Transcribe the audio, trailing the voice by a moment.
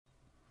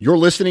You're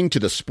listening to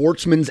the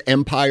Sportsman's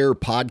Empire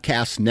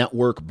Podcast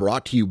Network,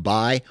 brought to you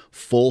by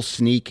Full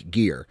Sneak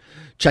Gear.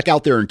 Check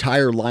out their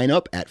entire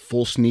lineup at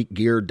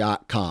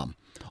fullsneakgear.com.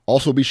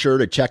 Also be sure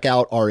to check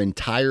out our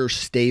entire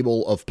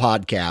stable of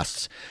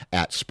podcasts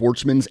at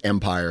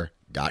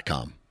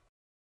sportsmansempire.com.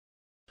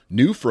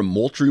 New from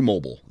Moultrie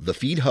Mobile, the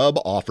Feed Hub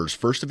offers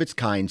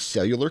first-of-its-kind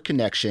cellular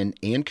connection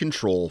and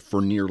control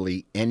for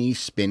nearly any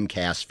spin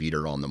cast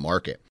feeder on the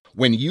market.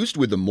 When used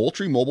with the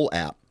Moultrie Mobile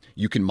app,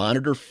 you can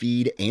monitor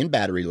feed and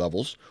battery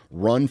levels,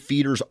 run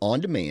feeders on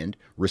demand,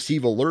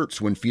 receive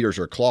alerts when feeders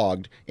are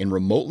clogged, and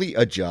remotely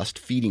adjust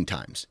feeding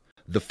times.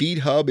 The Feed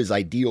Hub is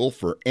ideal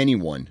for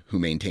anyone who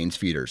maintains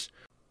feeders.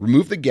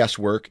 Remove the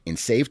guesswork and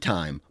save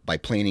time by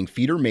planning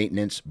feeder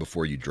maintenance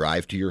before you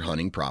drive to your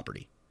hunting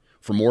property.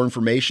 For more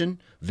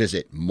information,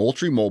 visit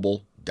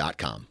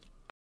MoultrieMobile.com.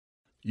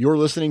 You're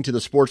listening to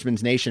the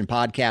Sportsman's Nation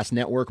Podcast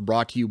Network,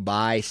 brought to you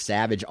by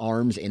Savage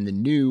Arms and the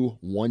new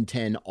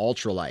 110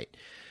 Ultralight.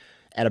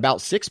 At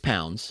about 6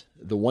 pounds,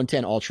 the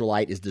 110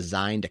 Ultralight is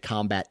designed to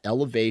combat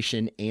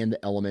elevation and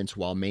the elements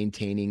while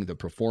maintaining the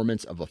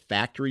performance of a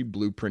factory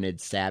blueprinted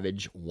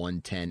Savage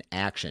 110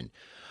 action.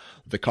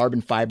 The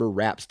carbon fiber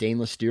wrapped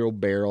stainless steel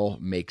barrel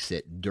makes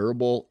it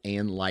durable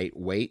and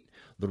lightweight.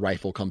 The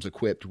rifle comes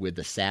equipped with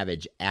the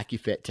Savage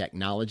AccuFit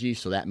technology,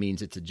 so that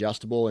means it's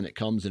adjustable, and it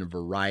comes in a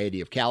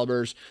variety of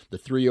calibers: the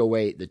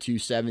 .308, the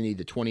 .270,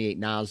 the .28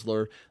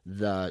 Nosler,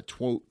 the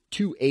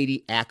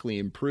 .280 Ackley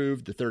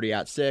Improved, the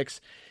 .30-06,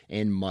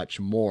 and much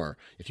more.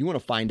 If you want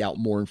to find out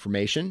more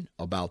information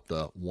about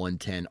the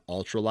 110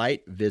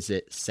 Ultralight,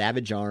 visit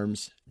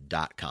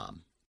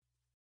savagearms.com.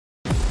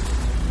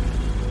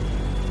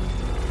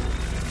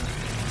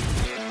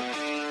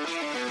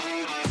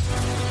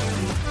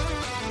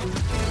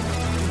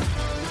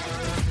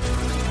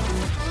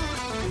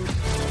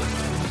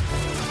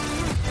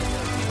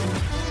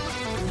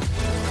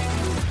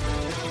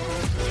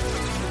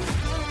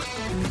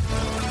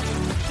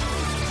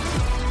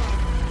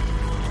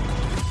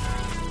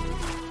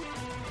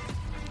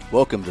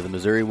 Welcome to the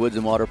Missouri Woods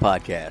and Water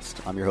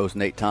Podcast. I'm your host,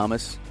 Nate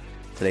Thomas.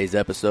 Today's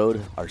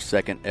episode, our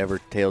second ever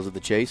Tales of the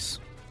Chase.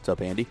 What's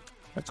up, Andy?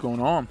 What's going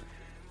on?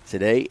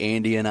 Today,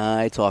 Andy and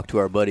I talked to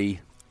our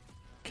buddy,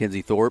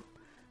 Kenzie Thorpe,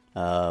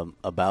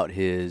 about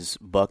his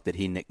buck that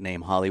he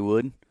nicknamed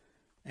Hollywood,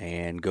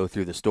 and go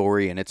through the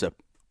story. And it's an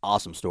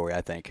awesome story,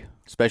 I think,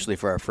 especially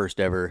for our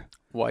first ever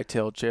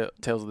Whitetail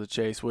Tales of the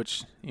Chase,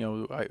 which, you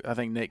know, I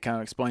think Nate kind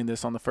of explained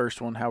this on the first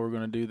one, how we're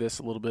going to do this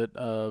a little bit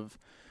of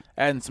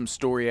adding some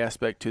story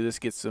aspect to this,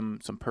 get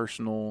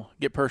personal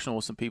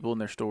with some people and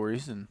their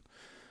stories. And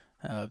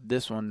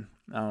this one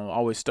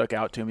always stuck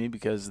out to me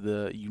because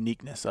the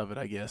uniqueness of it,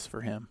 I guess, for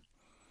him.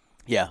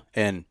 Yeah,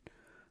 and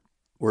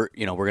we're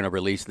going to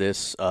release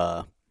this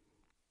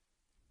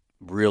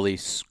really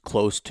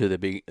close to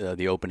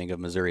the opening of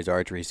Missouri's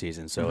archery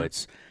season. So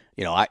it's,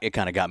 it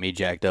kind of got me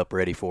jacked up,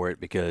 ready for it,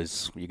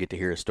 because you get to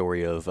hear a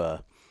story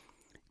of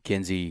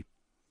Kenzie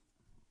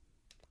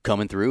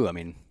coming through. I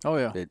mean, oh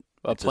yeah.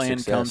 A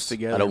plan comes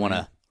together. I don't want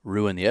to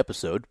ruin the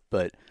episode,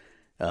 but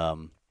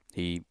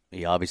he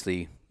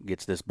obviously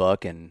gets this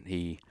buck, and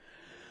he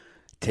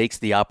takes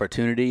the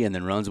opportunity and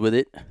then runs with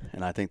it,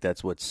 and I think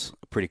that's what's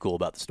pretty cool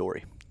about the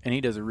story. And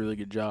he does a really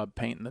good job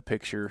painting the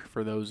picture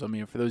for those. I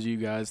mean, for those of you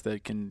guys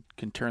that can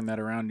turn that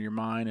around in your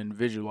mind and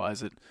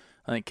visualize it,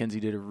 I think Kenzie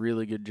did a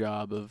really good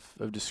job of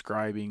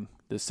describing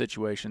the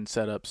situation,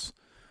 setups,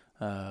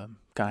 kind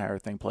of how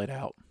everything played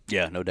out.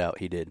 Yeah, no doubt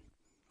he did.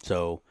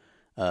 So,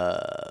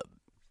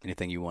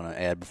 anything you want to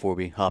add before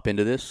we hop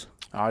into this?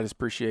 I just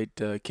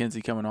appreciate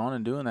Kenzie coming on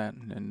and doing that,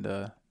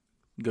 and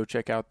go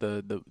check out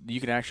the.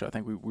 You can actually, I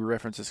think we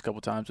referenced this a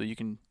couple times, so you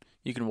can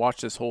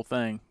watch this whole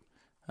thing.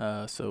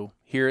 So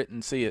hear it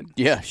and see it.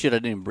 Yeah, shit, I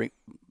didn't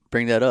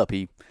bring that up.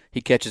 He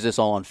catches this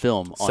all on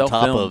film, on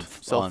top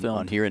of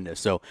on hearing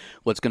this. So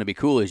what's going to be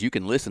cool is you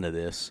can listen to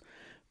this,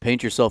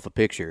 paint yourself a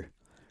picture,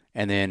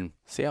 and then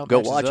see how it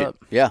go watch up.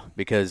 it. Yeah,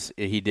 because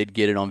he did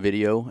get it on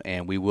video,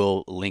 and we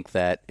will link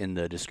that in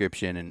the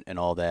description and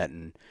all that.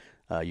 And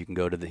you can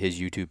go to his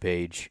YouTube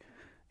page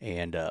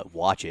and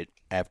watch it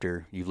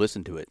after you've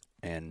listened to it,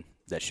 and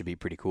that should be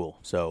pretty cool.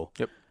 So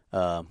yep.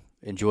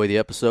 Enjoy the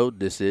episode.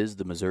 This is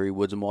the Missouri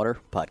Woods and Water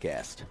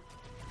Podcast.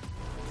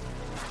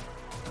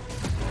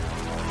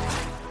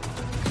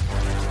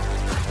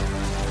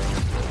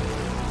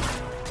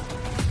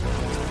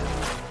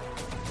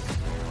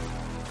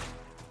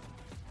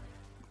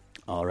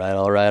 All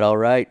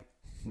right.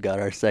 Got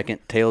our second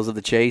Tales of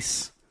the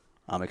Chase.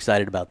 I'm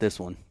excited about this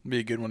one. Be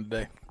a good one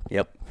today.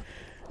 Yep.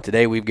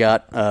 Today we've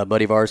got a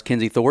buddy of ours,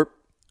 Kenzie Thorpe.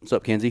 What's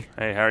up, Kenzie?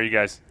 Hey, how are you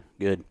guys?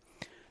 Good.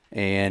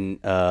 And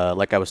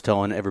like I was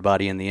telling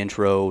everybody in the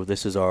intro,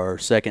 this is our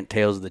second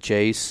Tales of the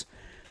Chase,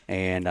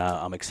 and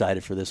I'm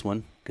excited for this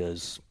one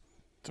because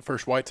it's the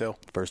first whitetail.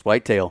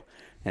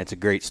 And it's a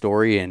great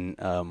story, and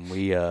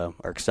we are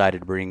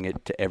excited to bring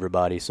it to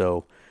everybody.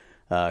 So,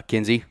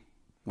 Kenzie,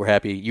 We're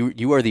happy.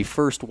 You are the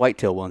first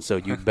whitetail one, so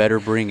you better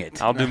bring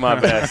it. I'll do my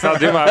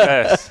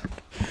best.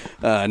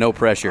 No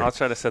pressure. I'll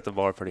try to set the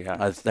bar pretty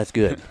high. That's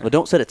good. Well,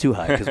 don't set it too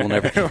high because we'll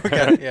never.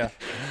 Yeah.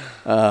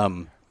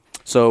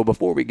 So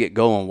before we get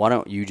going, why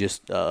don't you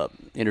just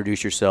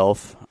introduce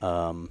yourself,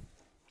 tell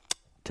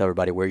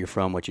everybody where you're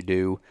from, what you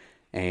do,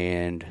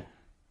 and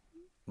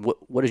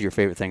what is your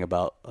favorite thing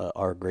about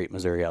our great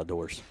Missouri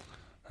outdoors?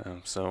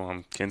 So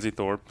I'm Kenzie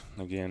Thorpe.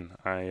 Again,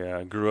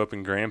 I grew up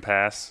in Grand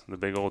Pass, the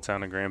big old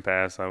town of Grand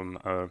Pass. I'm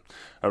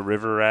a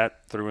river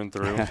rat through and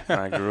through.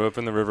 I grew up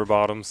in the river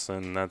bottoms,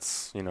 and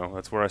that's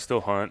where I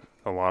still hunt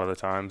a lot of the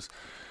times.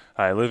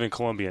 I live in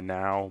Columbia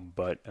now,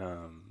 but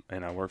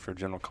and I work for a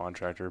general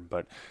contractor.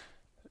 But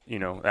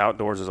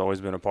outdoors has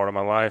always been a part of my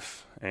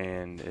life,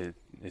 and it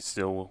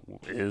still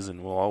is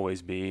and will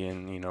always be.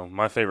 And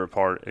my favorite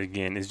part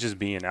again is just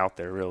being out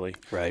there. Really,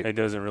 right? It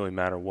doesn't really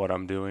matter what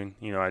I'm doing.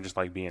 I just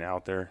like being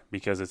out there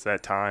because it's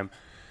that time.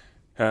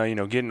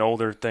 Getting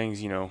older,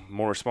 things,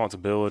 more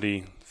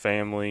responsibility,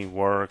 family,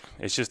 work.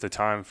 It's just a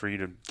time for you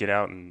to get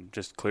out and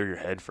just clear your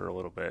head for a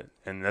little bit.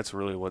 And that's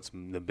really what's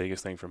the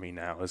biggest thing for me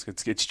now.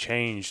 It's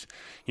changed,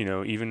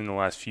 even in the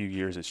last few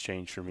years, it's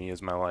changed for me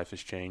as my life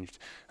has changed.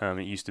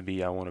 It used to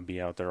be I want to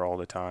be out there all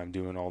the time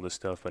doing all this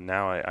stuff. But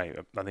now I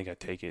think I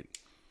take it.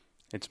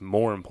 It's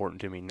more important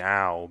to me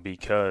now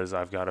because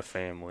I've got a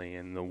family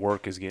and the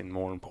work is getting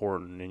more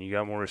important and you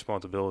got more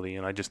responsibility.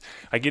 And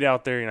I get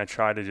out there and I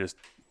try to just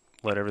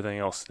let everything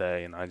else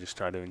stay, and I just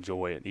try to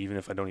enjoy it. Even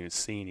if I don't even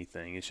see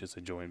anything, it's just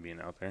enjoying being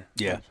out there.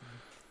 Yeah. A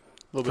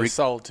little bit of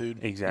solitude.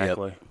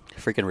 Exactly.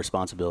 Yep. Freaking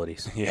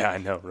responsibilities. Yeah, I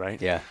know,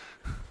 right? Yeah.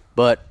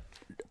 But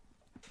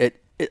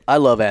I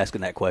love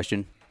asking that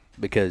question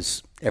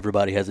because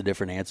everybody has a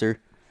different answer.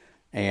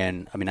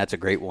 And, I mean, that's a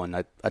great one.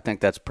 I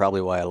think that's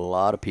probably why a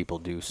lot of people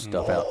do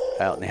stuff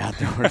out in the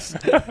outdoors.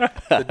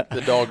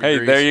 The dog agrees.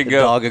 Hey, there you go.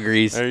 The dog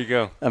agrees. There you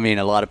go. I mean,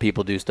 a lot of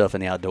people do stuff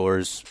in the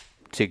outdoors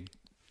to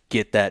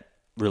get that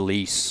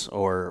release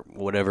or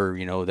whatever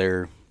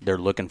they're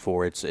looking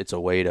for. It's a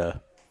way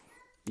to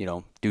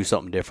do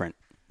something different.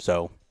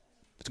 So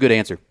it's a good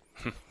answer.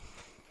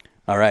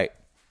 All right,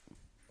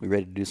 we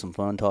ready to do some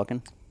fun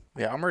talking?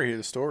 Yeah, I'm ready to hear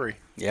the story.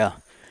 Yeah,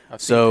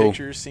 I've seen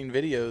pictures, seen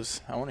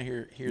videos. I want to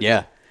hear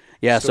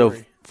yeah. story.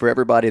 So for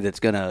everybody that's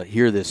gonna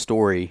hear this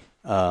story,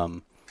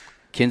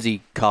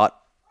 Kenzie caught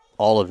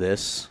all of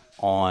this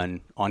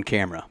on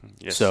camera.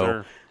 Yes,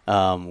 so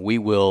sir. We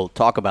will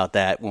talk about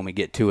that when we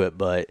get to it,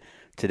 but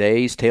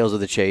today's Tales of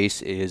the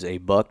Chase is a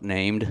buck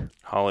named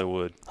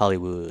Hollywood.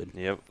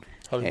 Yep.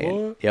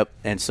 Hollywood.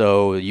 And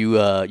so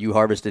you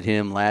harvested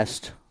him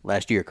last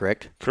year,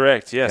 correct?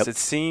 Correct, yes. Yep. It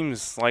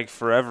seems like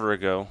forever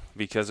ago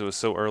because it was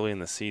so early in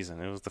the season.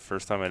 It was the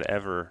first time I'd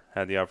ever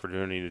had the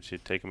opportunity to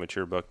take a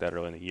mature buck that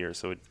early in the year.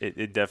 So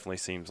it definitely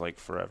seems like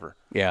forever.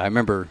 Yeah, I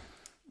remember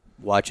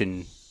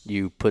watching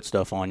you put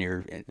stuff on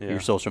your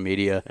social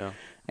media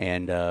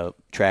and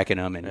tracking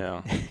them,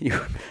 and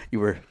you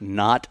were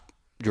not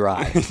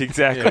dry.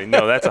 Exactly.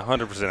 No, that's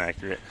 100%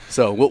 accurate.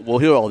 So we'll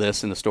hear all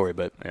this in the story,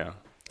 but yeah.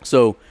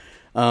 So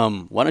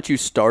why don't you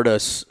start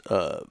us?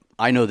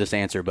 I know this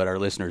answer, but our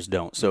listeners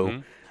don't.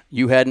 So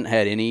you hadn't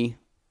had any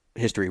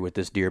history with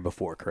this deer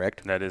before,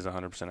 correct? That is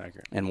 100%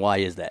 accurate. And why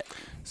is that?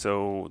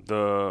 So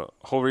the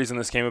whole reason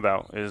this came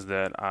about is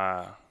that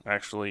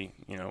actually,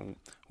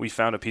 we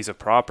found a piece of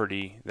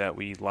property that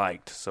we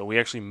liked. So we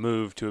actually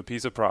moved to a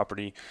piece of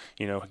property,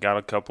 got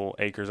a couple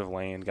acres of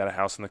land, got a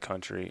house in the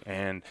country,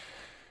 and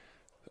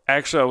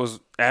actually I was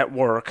at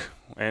work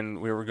and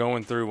we were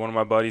going through, one of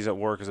my buddies at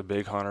work is a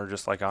big hunter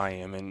just like I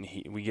am, and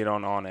we get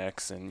on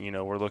OnX and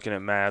we're looking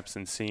at maps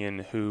and seeing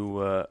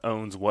who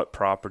owns what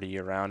property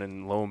around,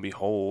 and lo and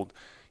behold,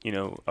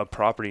 a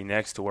property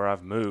next to where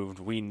I've moved,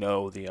 we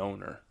know the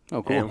owner.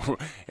 Oh, cool.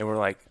 And we're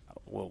like,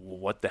 well,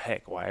 what the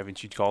heck? Why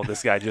haven't you called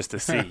this guy just to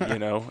see,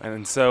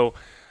 And so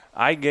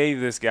I gave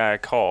this guy a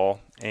call,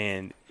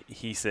 and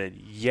he said,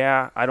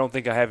 yeah, I don't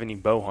think I have any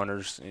bow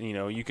hunters.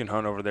 You can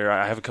hunt over there.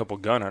 I have a couple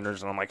gun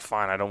hunters. And I'm like,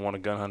 fine, I don't want to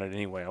gun hunt it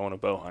anyway. I want to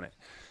bow hunt it.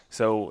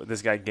 So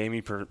this guy gave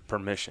me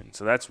permission.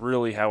 So that's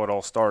really how it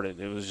all started.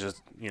 It was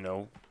just,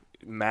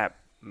 map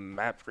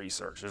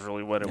research is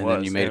really what it was. And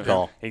then you made a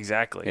call.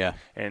 Exactly. Yeah.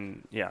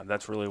 And, yeah,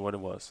 that's really what it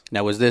was.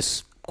 Now, was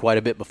this quite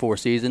a bit before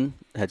season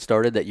had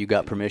started that you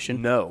got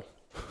permission? No.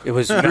 It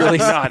was really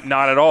not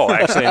at all,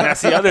 actually. And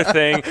that's the other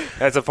thing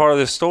that's a part of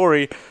this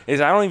story is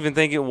I don't even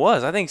think it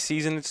was. I think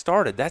season had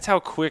started. That's how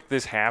quick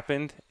this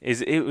happened.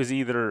 It was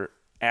either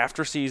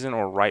after season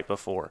or right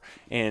before.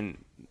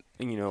 And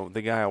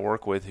the guy I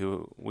work with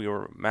who we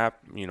were map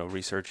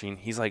researching,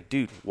 he's like,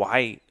 dude,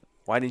 why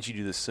didn't you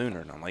do this sooner?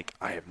 And I'm like,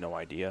 I have no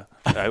idea.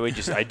 I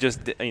just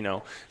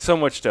so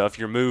much stuff.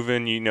 You're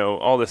moving,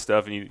 all this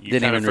stuff, and you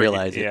didn't even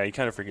realize it. Yeah, you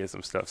kind of forget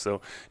some stuff. So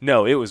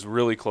no, it was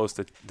really close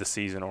to the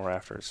season or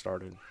after it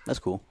started. That's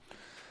cool.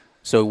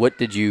 So what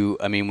did you?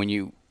 I mean, when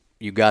you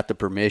got the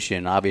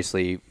permission,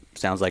 obviously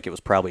sounds like it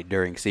was probably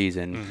during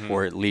season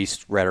or at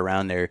least right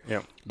around there.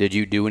 Yep. Did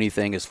you do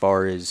anything as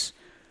far as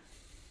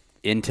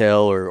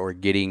intel or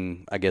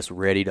getting, I guess,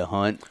 ready to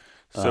hunt?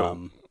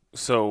 So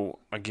So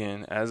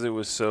again, as it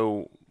was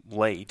so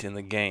late in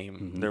the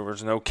game, there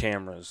was no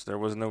cameras, there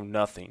was no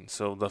nothing.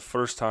 So the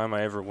first time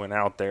I ever went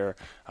out there,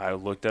 I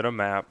looked at a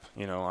map.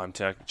 I'm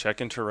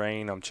checking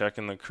terrain, I'm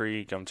checking the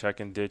creek, I'm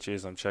checking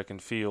ditches, I'm checking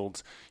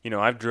fields.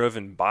 I've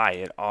driven by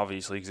it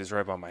obviously because it's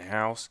right by my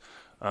house.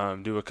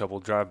 Do a couple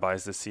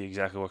drive-bys to see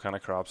exactly what kind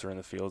of crops are in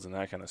the fields and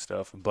that kind of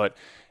stuff. But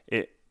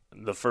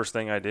the first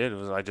thing I did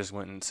was I just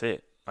went and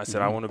sit. I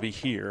said, I want to be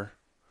here.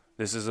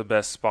 This is the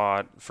best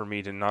spot for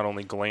me to not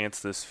only glance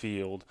this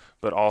field,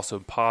 but also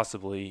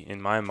possibly, in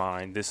my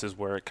mind, this is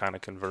where it kind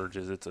of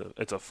converges. It's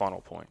a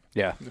funnel point.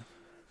 Yeah.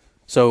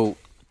 So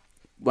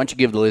why don't you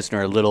give the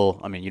listener a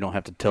little, you don't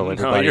have to tell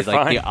everybody, you're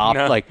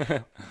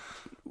fine.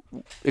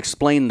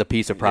 Explain the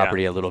piece of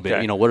property a little bit.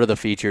 Okay. What are the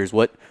features?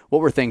 What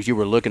were things you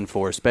were looking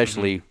for,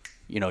 especially,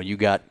 you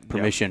got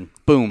permission,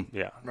 boom.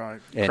 Yeah.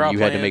 Right. And Cropland, you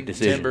had to make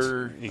decisions.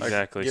 Timber,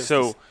 Exactly.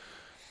 So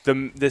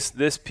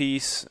this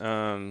piece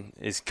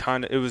is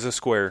kind of, it was a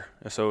square.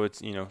 So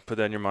it's, put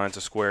that in your mind, it's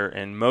a square.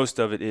 And most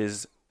of it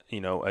is,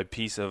 a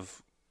piece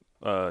of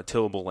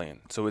tillable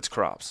land. So it's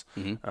crops.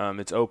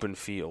 It's open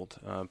field,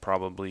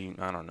 probably,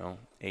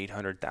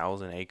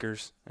 800,000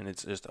 acres, and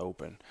it's just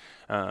open.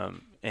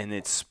 And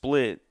it's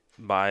split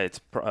by its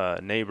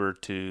neighbor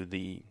to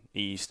the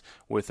east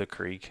with a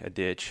creek, a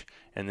ditch,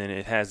 and then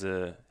it has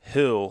a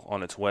hill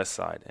on its west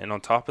side. And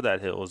on top of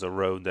that hill is a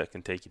road that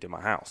can take you to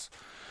my house.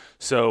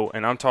 So,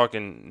 and I'm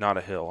talking not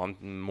a hill,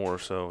 I'm more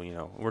so,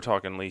 we're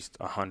talking at least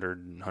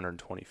 100,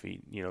 120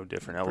 feet,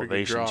 different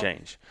elevation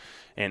change.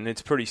 And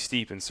it's pretty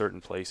steep in certain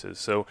places.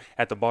 So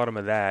at the bottom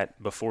of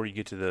that, before you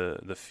get to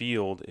the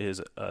field, is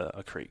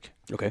a creek.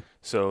 Okay.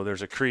 So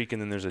there's a creek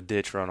and then there's a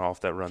ditch runoff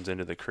that runs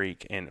into the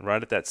creek. And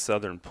right at that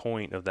southern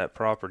point of that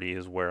property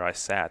is where I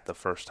sat the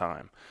first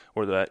time,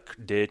 where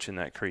that ditch and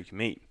that creek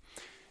meet.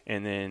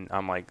 And then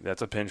I'm like,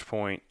 that's a pinch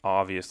point,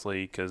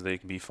 obviously, because they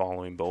can be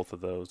following both of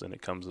those, and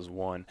it comes as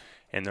one.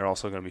 And they're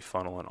also going to be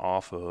funneling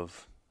off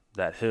of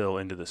that hill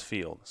into this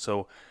field.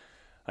 So,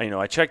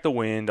 I checked the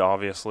wind,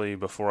 obviously,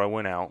 before I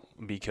went out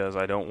because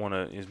I don't want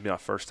to – it's my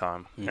first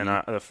time.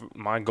 And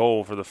my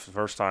goal for the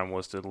first time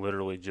was to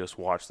literally just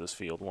watch this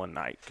field one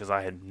night because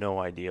I had no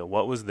idea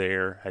what was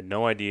there, had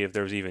no idea if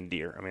there was even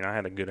deer. I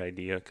had a good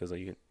idea because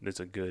it's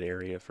a good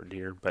area for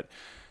deer, but –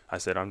 I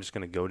said, I'm just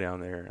going to go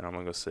down there and I'm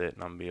going to go sit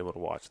and I'm going to be able to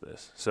watch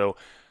this. So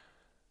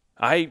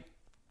I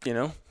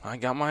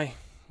got my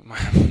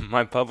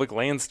public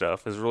land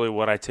stuff is really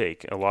what I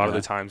take a lot of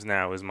the times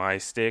now is my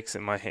sticks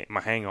and my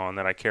hang on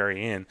that I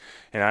carry in.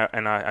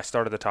 And I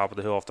start at the top of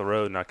the hill off the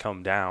road and I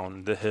come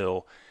down the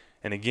hill.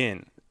 And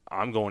again,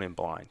 I'm going in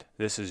blind.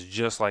 This is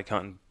just like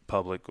hunting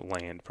public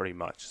land pretty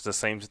much. It's the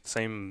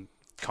same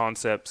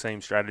concept,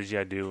 same strategy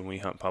I do when we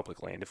hunt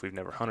public land if we've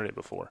never hunted it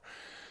before.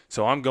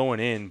 So I'm going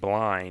in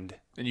blind.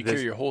 And you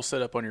carry your whole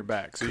setup on your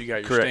back. So you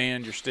got your Correct.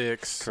 stand, your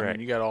sticks. Correct.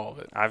 You got all of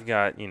it. I've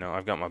got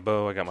my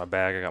bow, I got my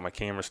bag, I got my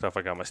camera stuff,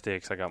 I got my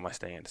sticks, I got my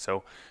stand.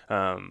 So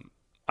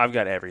I've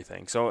got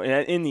everything. So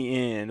in the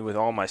end, with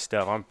all my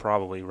stuff, I'm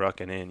probably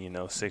rucking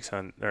in,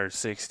 600 or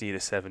 60 to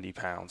 70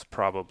 pounds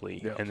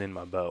probably, and then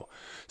my bow.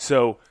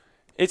 So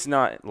it's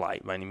not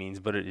light by any means,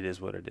 but it is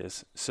what it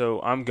is.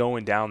 So I'm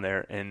going down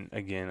there, and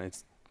again,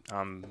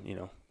 I'm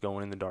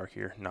going in the dark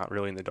here. Not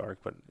really in the dark,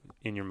 but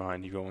in your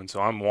mind you're going. So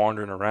I'm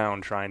wandering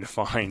around trying to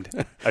find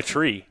a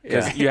tree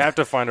because you have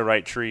to find the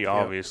right tree,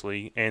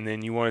 obviously, and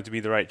then you want it to be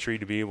the right tree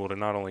to be able to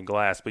not only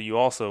glass, but you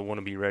also want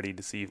to be ready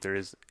to see if there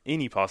is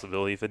any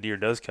possibility if a deer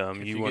does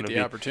come. If you want get to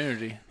the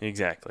opportunity.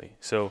 Exactly.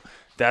 So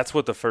that's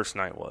what the first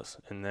night was,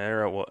 and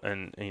there,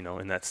 and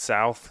in that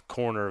south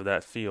corner of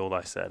that field,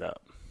 I set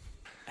up.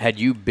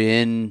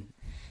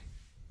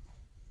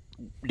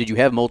 Did you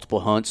have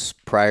multiple hunts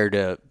prior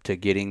to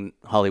getting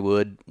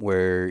Hollywood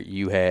where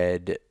you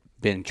had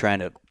been trying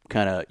to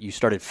you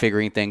started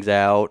figuring things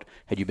out?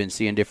 Had you been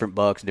seeing different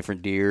bucks,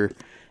 different deer?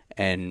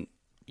 And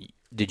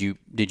did you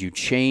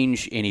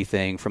change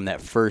anything from that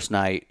first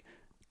night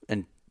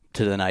and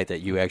to the night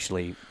that you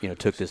actually,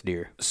 took this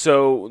deer?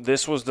 So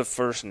this was the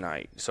first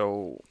night.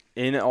 So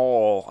in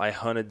all, I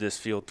hunted this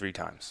field 3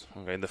 times.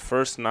 Okay, the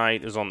first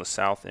night is on the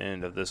south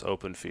end of this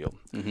open field,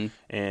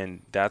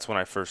 and that's when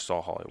I first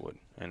saw Hollywood.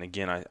 And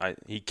again,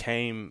 he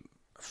came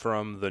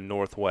from the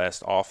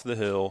northwest off the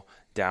hill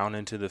down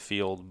into the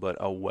field, but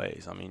a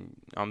ways.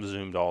 I'm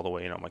zoomed all the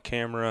way in on my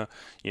camera.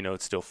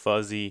 It's still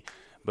fuzzy,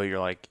 but you're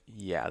like,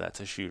 yeah, that's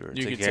a shooter.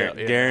 It's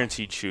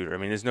guaranteed shooter.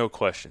 There's no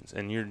questions,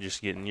 and you're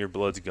just getting your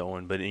blood's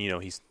going. But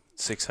he's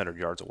 600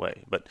 yards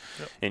away. But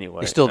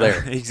anyway, he's still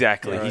there.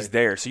 Exactly, right. He's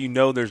there,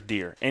 so there's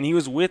deer, and he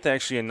was with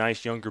actually a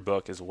nice younger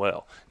buck as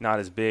well. Not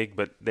as big,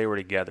 but they were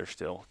together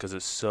still because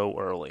it's so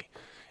early,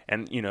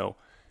 and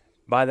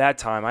by that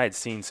time, I had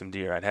seen some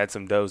deer. I'd had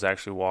some does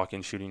actually walk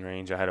in shooting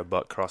range. I had a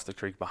buck cross the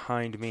creek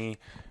behind me.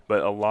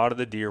 But a lot of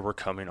the deer were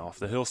coming off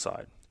the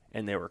hillside.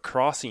 And they were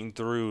crossing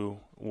through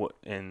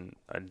and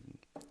I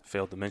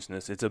failed to mention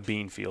this, it's a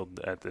bean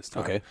field at this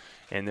time. Okay.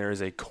 And there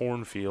is a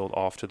cornfield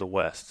off to the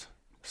west.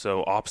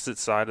 So opposite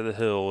side of the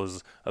hill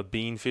is a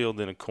bean field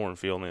and a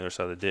cornfield on the other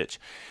side of the ditch.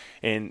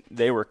 And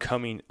they were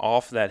coming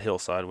off that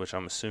hillside, which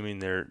I'm assuming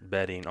they're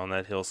bedding on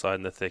that hillside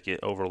in the thicket,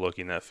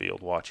 overlooking that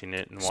field, watching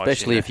it. And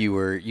Especially if you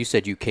you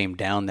said you came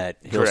down that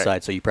hillside,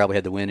 Correct. so you probably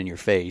had the wind in your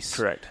face.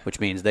 Correct.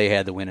 Which means they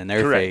had the wind in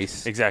their Correct.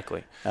 face.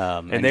 Exactly.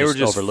 And they were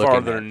just overlooking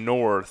farther that.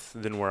 north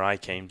than where I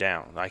came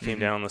down. I came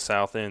down on the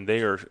south end.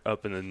 They are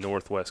up in the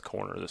northwest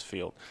corner of this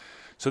field.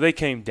 So they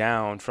came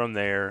down from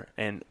there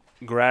and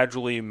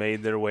gradually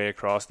made their way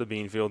across the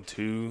bean field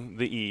to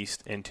the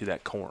east and to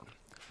that corn.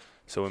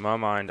 So in my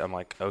mind, I'm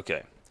like,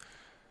 okay,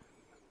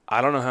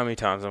 I don't know how many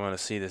times I'm going to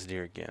see this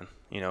deer again.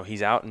 You know,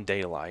 he's out in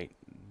daylight.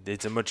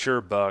 It's a mature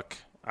buck.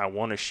 I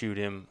want to shoot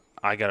him.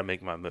 I got to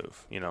make my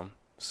move, you know.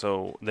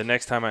 So the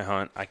next time I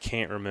hunt, I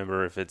can't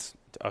remember if it's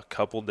a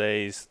couple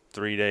days,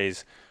 3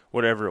 days,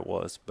 whatever it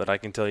was, but I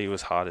can tell you it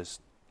was hot as,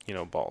 you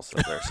know, balls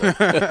up there. So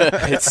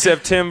it's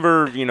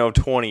September,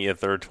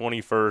 20th or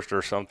 21st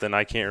or something.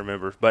 I can't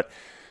remember. But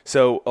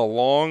so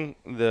along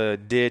the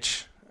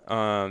ditch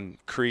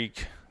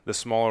creek, the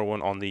smaller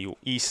one on the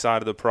east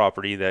side of the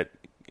property that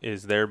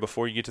is there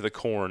before you get to the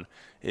corn,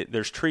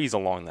 there's trees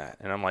along that.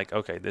 And I'm like,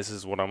 okay, this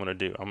is what I'm going to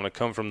do. I'm going to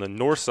come from the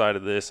north side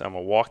of this. I'm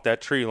going to walk that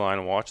tree line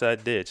and watch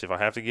that ditch. If I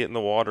have to get in the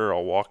water,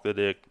 I'll walk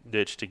the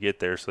ditch to get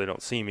there so they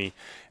don't see me.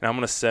 And I'm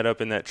going to set up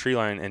in that tree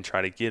line and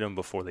try to get them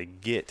before they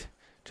get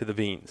to the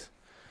beans.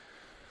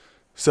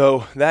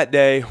 So that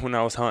day when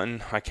I was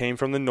hunting, I came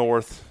from the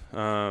north,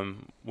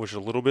 which is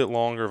a little bit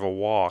longer of a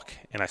walk,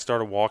 and I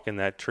started walking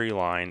that tree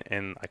line,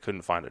 and I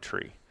couldn't find a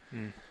tree.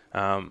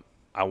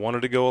 I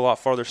wanted to go a lot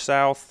farther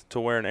south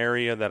to where an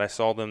area that I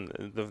saw them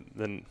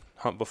the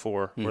hunt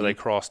before where they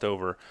crossed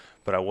over,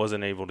 but I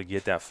wasn't able to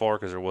get that far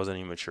because there wasn't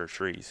any mature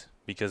trees.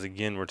 Because,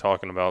 again, we're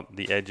talking about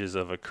the edges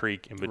of a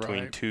creek in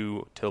between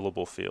two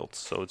tillable fields,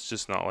 so it's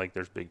just not like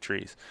there's big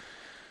trees.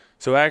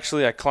 So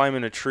actually, I climbed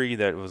in a tree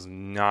that was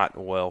not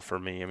well for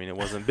me. I mean, it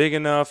wasn't big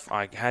enough.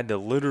 I had to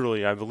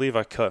literally, I believe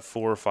I cut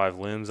 4 or 5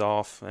 limbs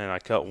off, and I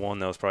cut one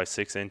that was probably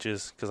 6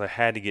 inches because I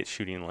had to get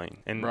shooting lane.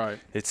 And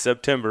it's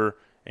September,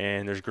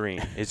 and there's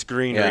green. It's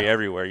greenery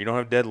everywhere. You don't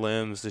have dead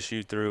limbs to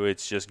shoot through.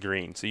 It's just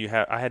green. So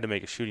I had to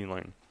make a shooting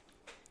lane.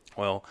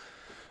 Well,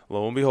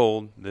 lo and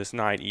behold, this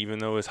night, even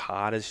though it's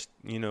hot as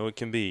it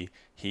can be,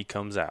 he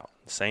comes out.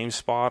 Same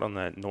spot on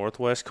that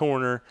northwest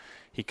corner.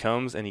 He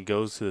comes and he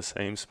goes to the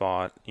same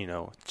spot,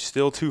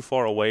 still too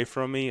far away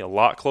from me, a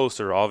lot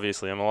closer,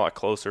 obviously. I'm a lot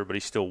closer, but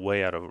he's still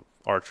way out of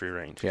archery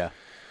range. Yeah.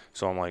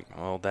 So I'm like,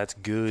 well, that's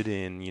good,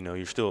 and,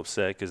 you're still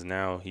upset because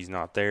now he's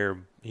not there.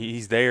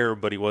 He's there,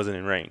 but he wasn't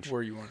in range.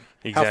 Where you want?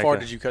 Exactly. How far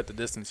did you cut the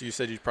distance? You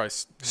said you'd probably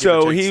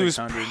So he was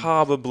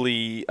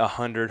probably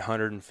 100,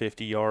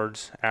 150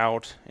 yards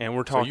out, and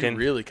we're talking. So you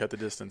really cut the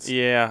distance.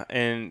 Yeah,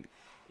 and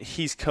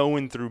he's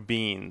going through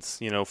beans,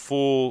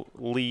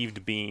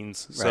 full-leaved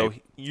beans. Right. So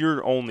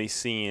you're only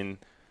seeing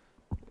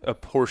a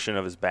portion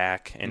of his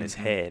back and his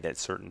head at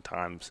certain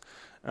times.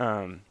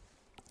 And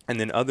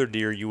then other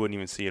deer you wouldn't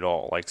even see at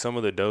all. Like some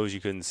of the does you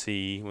couldn't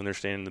see when they're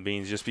standing in the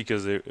beans just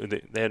because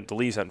the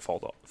leaves hadn't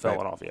fallen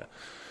off yet.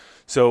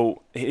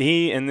 So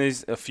he and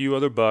there's a few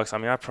other bucks. I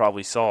mean, I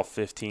probably saw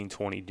 15,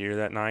 20 deer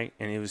that night,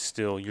 and it was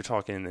still, you're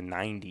talking in the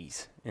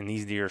 90s. And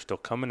these deer are still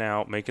coming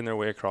out, making their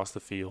way across the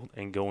field,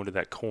 and going to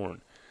that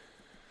corn.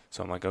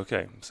 So I'm like,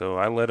 okay. So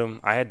I let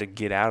them. I had to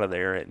get out of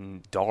there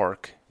at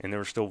dark, and there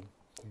were still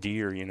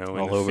deer, in the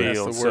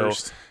field. That's the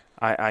worst. So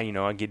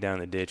I get down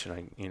the ditch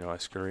and I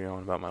scurry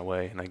on about my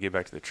way, and I get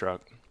back to the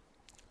truck.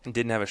 And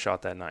didn't have a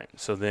shot that night.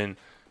 So then,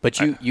 but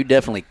you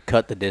definitely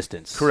cut the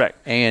distance. Correct.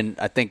 And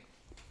I think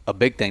a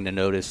big thing to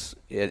notice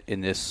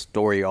in this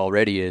story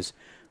already is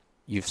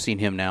you've seen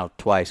him now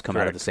twice come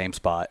out of the same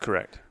spot.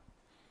 Correct.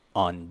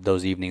 On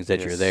those evenings that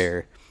you're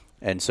there,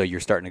 and so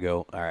you're starting to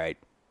go, all right.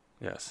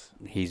 Yes.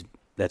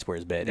 That's where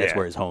his bed. That's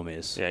where his home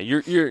is. Yeah,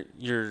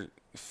 you're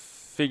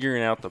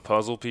figuring out the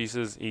puzzle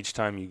pieces each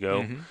time you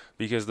go,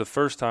 because the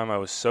first time I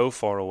was so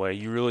far away,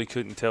 you really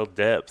couldn't tell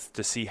depth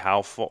to see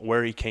how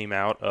where he came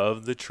out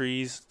of the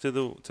trees to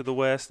the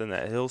west and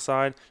that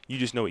hillside. You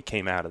just know he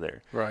came out of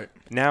there. Right.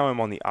 Now I'm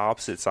on the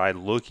opposite side,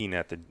 looking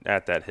at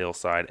that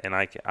hillside, and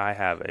I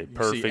have a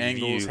perfect see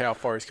angles, view how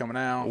far he's coming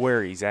out,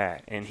 where he's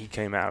at, and he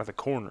came out of the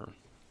corner,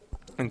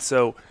 and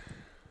so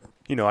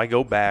I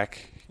go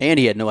back. And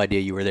he had no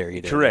idea you were there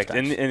either. Correct.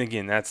 And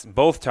again, that's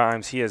both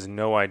times he has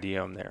no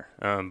idea I'm there.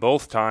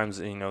 Both times,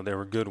 there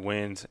were good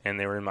winds and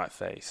they were in my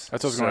face.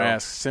 That's what I was going to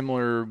ask.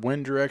 Similar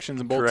wind directions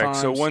in both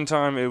times? So one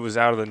time it was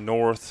out of the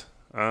north,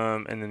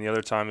 and then the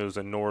other time it was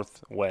a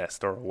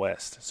northwest or a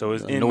west. So it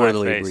was in my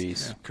face.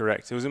 Breeze. Yeah.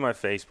 Correct. It was in my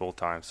face both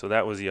times. So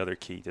that was the other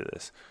key to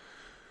this.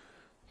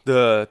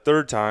 The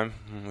third time,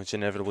 which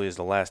inevitably is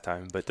the last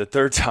time, but the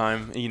third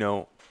time,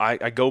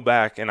 I go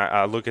back and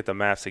I look at the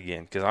maps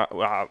again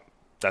because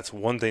that's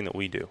one thing that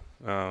we do.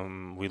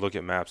 We look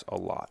at maps a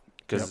lot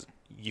because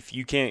if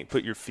you can't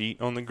put your feet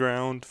on the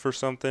ground for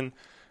something,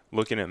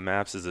 looking at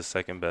maps is the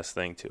second best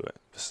thing to it,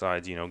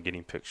 besides,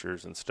 getting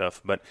pictures and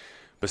stuff. But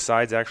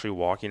besides actually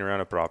walking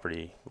around a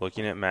property,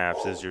 looking at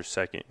maps is your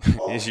second,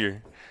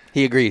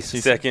 He agrees.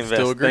 second best.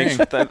 Still agreeing.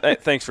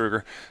 Thanks,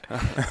 Ruger.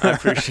 I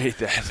appreciate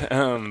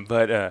that.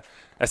 But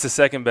that's the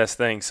second best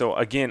thing. So,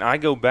 again, I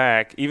go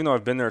back. Even though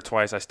I've been there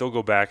twice, I still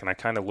go back and I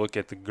kind of look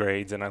at the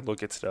grades and I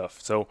look at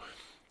stuff. So,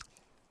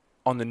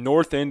 on the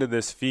north end of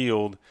this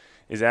field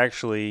is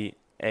actually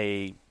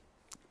a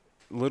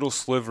little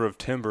sliver of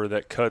timber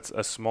that cuts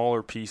a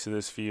smaller piece of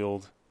this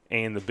field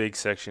and the big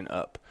section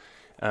up.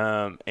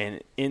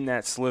 And in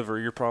that sliver,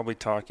 you're probably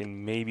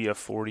talking maybe a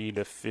 40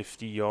 to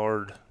 50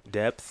 yard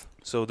depth.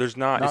 So there's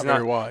it's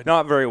very wide.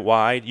 Not very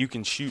wide. You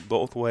can shoot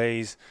both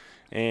ways,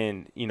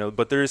 and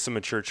but there is some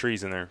mature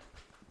trees in there.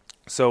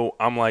 So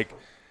I'm like,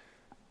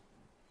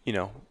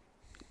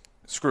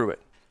 screw it.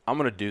 I'm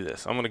gonna do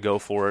this. I'm gonna go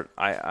for it.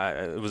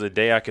 It was a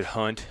day I could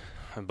hunt.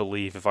 I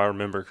believe, if I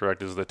remember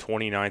correct, it was the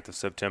 29th of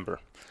September.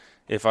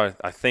 If I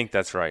think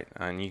that's right,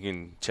 and you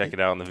can check it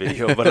out in the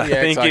video. But I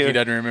think he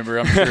doesn't remember.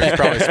 I'm sure it's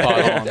probably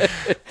spot on.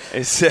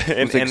 It's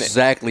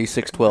exactly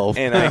 6:12,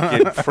 and I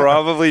can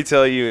probably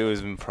tell you it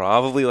was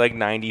probably like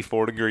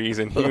 94 degrees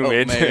and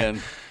humid. Oh,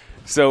 man.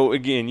 So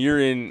again, you're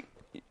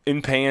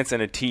in pants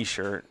and a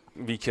t-shirt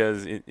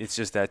because it's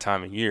just that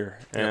time of year.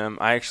 Yep.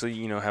 I actually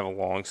have a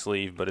long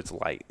sleeve, but it's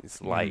light.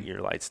 It's light. Your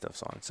light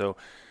stuff's on. So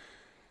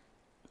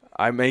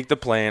I make the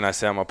plan. I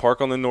say I'm going to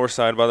park on the north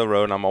side by the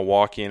road, and I'm going to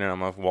walk in, and I'm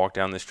going to walk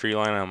down this tree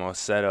line, and I'm going to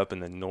set up in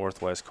the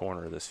northwest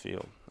corner of this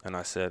field. And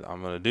I said,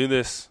 I'm going to do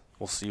this.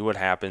 We'll see what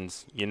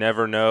happens. You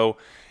never know.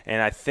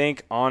 And I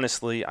think,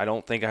 honestly, I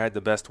don't think I had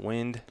the best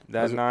wind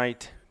that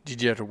night.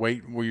 Did you have to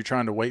wait? Were you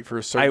trying to wait for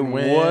a certain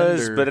wind? I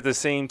was, but at the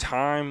same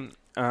time,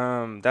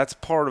 that's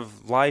part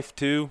of life,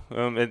 too,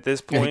 at this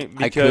point.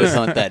 I could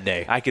hunt that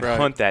day. I could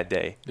hunt that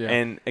day. Yeah.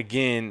 And,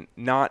 again,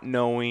 not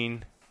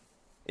knowing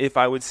if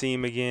I would see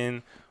him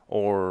again,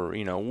 or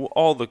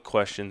all the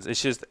questions.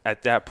 It's just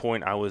at that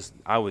point I was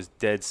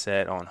dead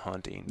set on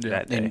hunting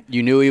that day. And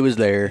you knew he was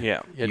there.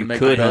 Yeah, you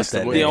could hunt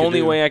that day. The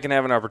only way I can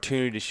have an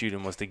opportunity to shoot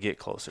him was to get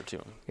closer to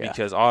him,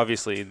 because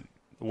obviously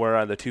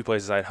where the two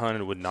places I'd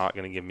hunted would not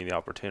going to give me the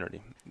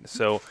opportunity.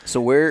 So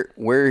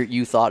where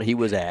you thought he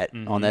was at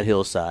on that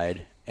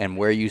hillside, and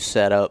where you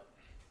set up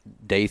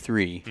day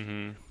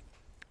 3.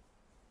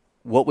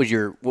 What was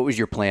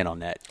your plan on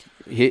that?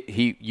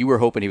 You were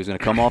hoping he was going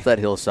to come off that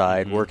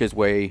hillside, work his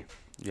way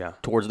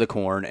towards the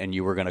corn, and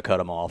you were going to cut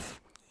him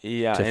off.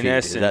 Yeah, in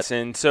essence.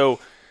 And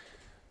so,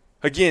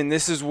 again,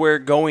 this is where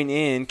going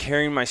in,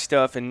 carrying my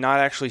stuff, and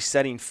not actually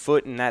setting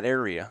foot in that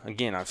area.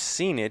 Again, I've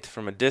seen it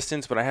from a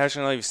distance, but I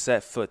haven't really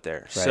set foot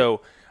there. Right.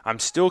 So I'm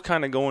still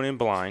kind of going in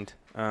blind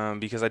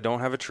because I don't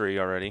have a tree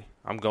already.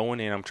 I'm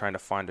going in. I'm trying to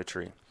find a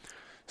tree.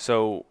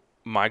 So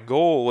my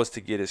goal was to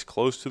get as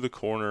close to the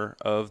corner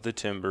of the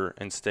timber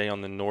and stay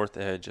on the north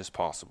edge as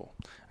possible.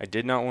 I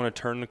did not want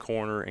to turn the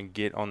corner and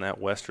get on that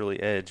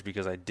westerly edge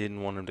because I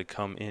didn't want him to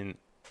come in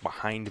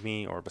behind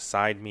me or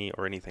beside me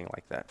or anything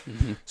like that.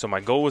 So my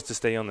goal was to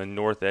stay on the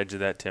north edge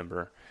of that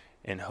timber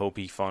and hope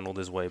he funneled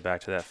his way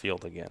back to that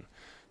field again.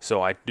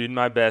 So I did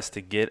my best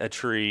to get a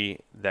tree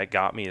that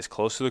got me as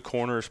close to the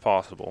corner as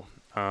possible.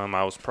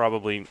 I was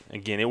probably,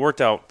 again, it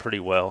worked out pretty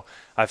well.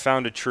 I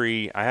found a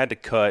tree. I had to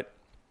cut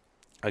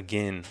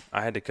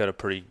a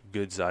pretty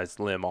good-sized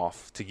limb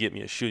off to get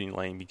me a shooting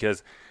lane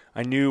because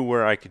I knew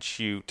where I could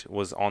shoot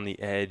was on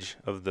the edge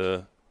of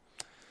the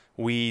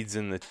weeds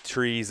and the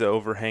trees, the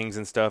overhangs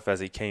and stuff as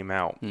he came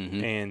out.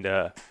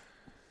 And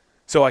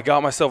so I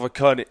got myself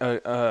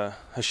a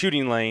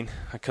shooting lane.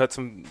 I cut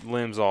some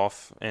limbs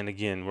off, and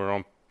again, we're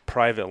on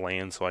private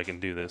land, so I can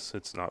do this.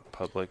 It's not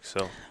public,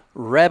 so.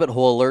 Rabbit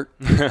hole alert.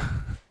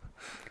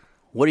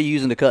 What are you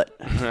using to cut?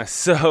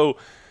 So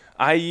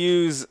I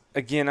use,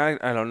 again,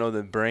 I don't know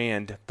the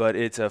brand, but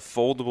it's a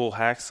foldable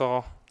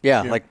hacksaw.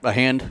 Yeah, like a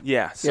hand?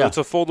 Yeah, so it's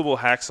a foldable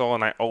hacksaw,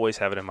 and I always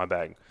have it in my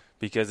bag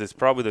because it's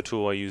probably the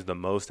tool I use the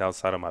most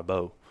outside of my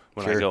bow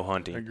when I go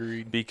hunting.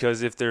 Agreed.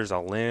 Because if there's a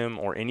limb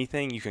or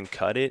anything, you can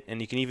cut it,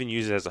 and you can even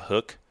use it as a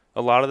hook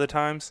a lot of the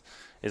times.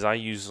 Is I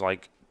use,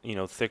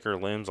 thicker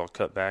limbs, I'll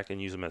cut back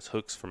and use them as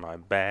hooks for my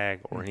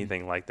bag or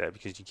anything like that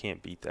because you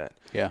can't beat that.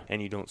 Yeah.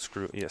 And you don't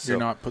screw it. Yeah, You're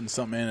not putting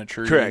something in a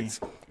tree. Correct.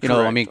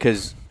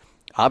 Because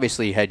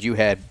obviously had you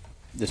had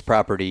this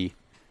property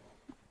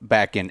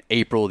back in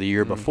April the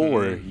year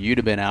before, you'd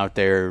have been out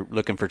there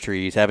looking for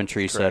trees, having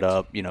trees set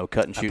up,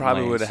 cutting, shooting. I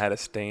probably lanes. would have had a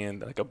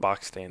stand, like a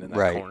box stand in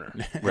that corner.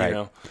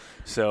 Right.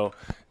 So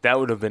that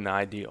would have been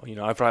ideal.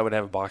 I probably would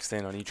have a box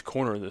stand on each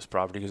corner of this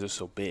property because it's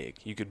so big.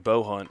 You could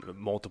bow hunt with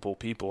multiple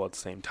people at the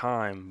same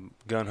time.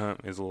 Gun hunt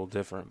is a little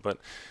different. But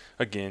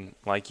again,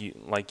 like you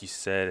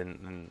said,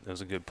 and it was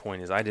a good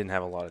point, is I didn't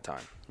have a lot of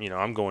time.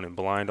 I'm going in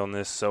blind on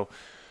this. So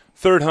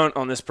third hunt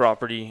on this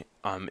property,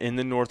 I'm in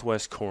the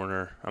northwest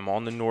corner. I'm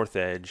on the north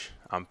edge.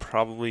 I'm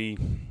probably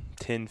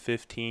 10,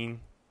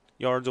 15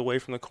 yards away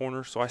from the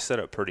corner, so I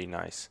set up pretty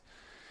nice.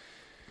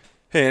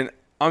 And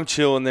I'm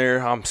chilling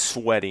there. I'm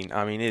sweating.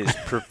 I mean, it is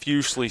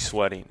profusely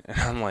sweating. And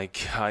I'm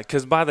like,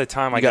 because by the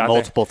time I got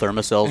multiple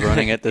thermocells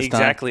running at this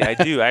exactly, time?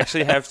 I do. I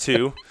actually have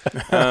 2.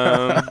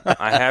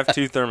 I have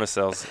 2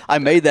 thermocells. I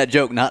made that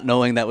joke not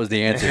knowing that was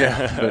the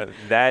answer.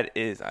 That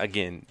is,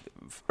 again,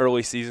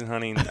 early season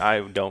hunting, I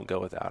don't go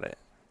without it.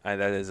 That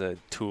is a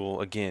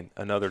tool, again,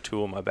 another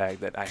tool in my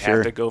bag that I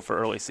have to go for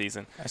early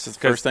season. That's the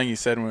first thing you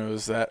said when it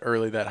was that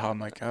early, that hot. I'm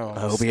like, I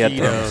hope he had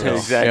thermocells.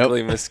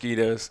 Exactly,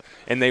 mosquitoes.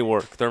 And they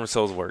work.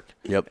 Thermocells work.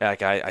 Yep.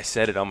 Like I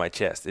said it on my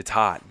chest. It's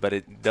hot, but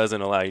it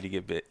doesn't allow you to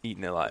get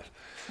eaten alive.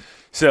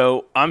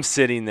 So I'm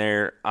sitting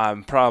there. I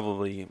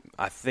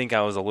think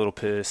I was a little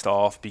pissed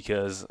off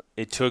because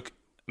it took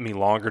me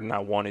longer than I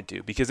wanted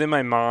to. Because in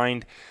my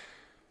mind,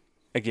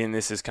 again,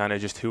 this is kind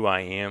of just who I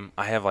am.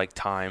 I have like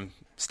time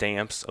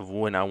stamps of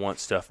when I want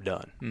stuff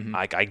done. Mm-hmm.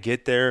 I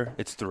get there,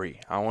 it's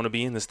 3. I want to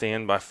be in the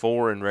stand by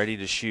 4 and ready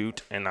to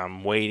shoot, and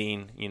I'm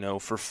waiting,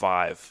 for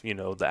 5,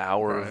 the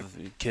hour of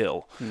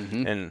kill.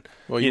 Mm-hmm. And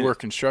you work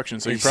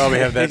construction, so you probably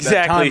have that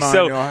exactly. That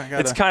time so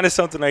it's kind of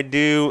something I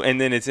do, and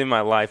then it's in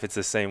my life. It's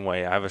the same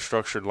way. I have a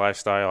structured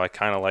lifestyle. I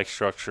kind of like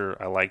structure.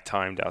 I like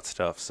timed out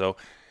stuff. So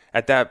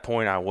at that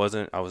point, I was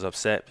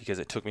upset because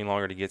it took me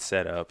longer to get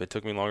set up. It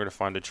took me longer to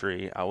find a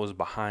tree. I was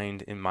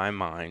behind in my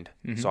mind,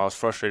 so I was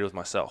frustrated with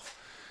myself.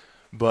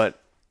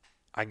 But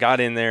I got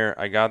in there,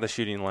 I got the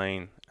shooting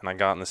lane, and I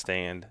got in the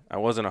stand. I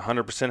wasn't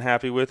 100%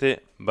 happy with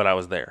it, but I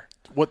was there.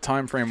 What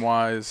time frame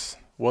wise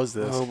was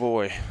this? Oh,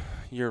 boy.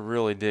 You're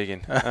really digging.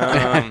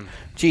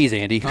 Jeez,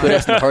 Andy. Quit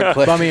asking hard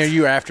questions. But, I mean, are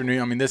you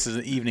afternoon? I mean, this is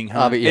an evening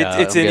hunt.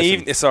 It's an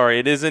evening. Sorry,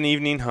 it is an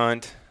evening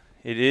hunt.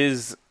 It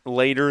is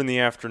later in the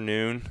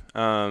afternoon.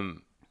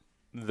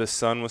 The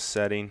sun was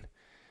setting,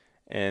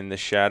 and the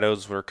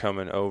shadows were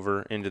coming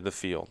over into the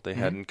field. They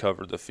hadn't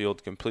covered the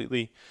field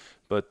completely,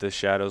 but the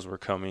shadows were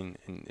coming,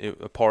 and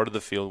a part of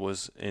the field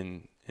was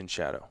in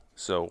shadow.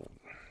 So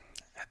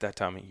at that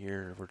time of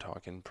year, we're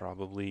talking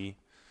probably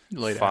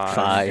late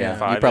 5.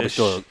 Yeah. You probably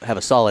still have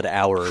a solid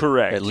hour.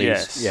 Correct. At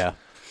least. Yes. Yeah.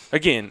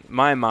 Again,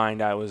 my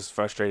mind, I was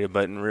frustrated,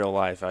 but in real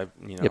life, I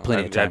had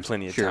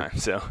plenty of time.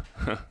 So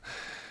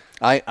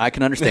I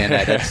can understand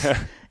that. That's,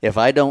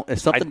 if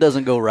something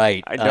doesn't go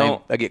right,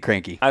 I get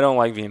cranky. I don't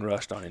like being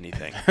rushed on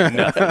anything.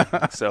 Nothing.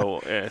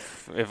 So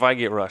if I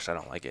get rushed, I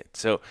don't like it.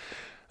 So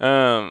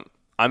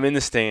I'm in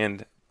the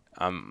stand.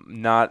 I'm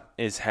not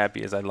as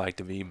happy as I'd like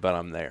to be, but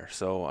I'm there.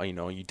 So,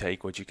 you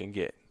take what you can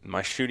get.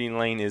 My shooting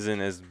lane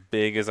isn't as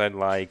big as I'd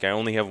like. I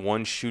only have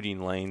 1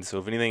 shooting lane, so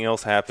if anything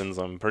else happens,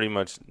 I'm pretty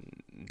much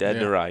dead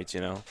to rights,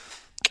 Hey,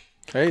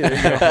 there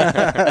you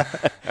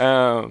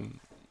go.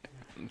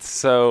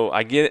 So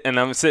I get it, and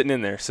I'm sitting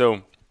in there.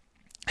 So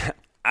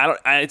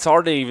it's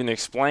hard to even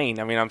explain.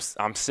 I mean,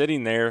 I'm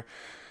sitting there,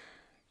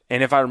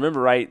 and if I remember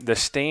right, the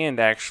stand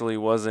actually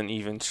wasn't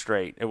even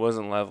straight. It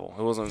wasn't level.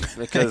 It wasn't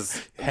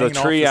because the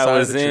tree I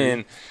was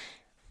in,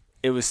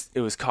 it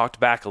was cocked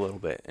back a little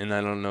bit. And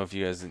I don't know if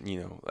you guys,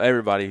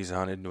 everybody who's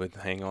hunted with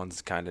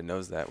hang-ons kind of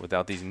knows that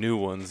without these new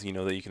ones,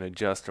 that you can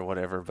adjust or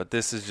whatever. But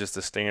this is just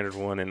a standard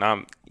one, and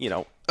I'm,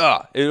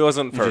 it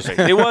wasn't perfect.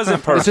 It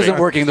wasn't perfect. This isn't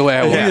working the way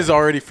I want. He is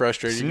already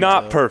frustrated.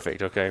 Not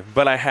perfect, okay.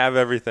 But I have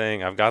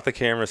everything. I've got the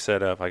camera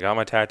set up. I got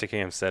my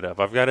Tacticam set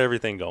up. I've got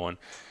everything going.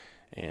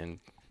 And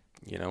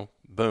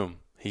boom,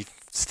 he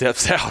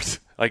steps out.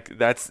 Like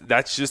that's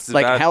just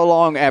like about, how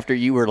long after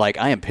you were like,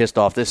 I am pissed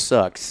off, this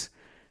sucks,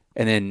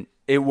 and then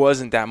it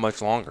wasn't that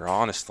much longer,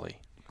 honestly.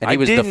 And he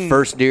was the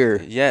first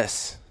deer.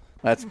 Yes,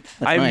 that's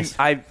nice.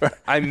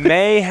 I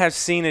may have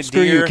seen a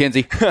Screw deer. you,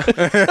 Kinsey.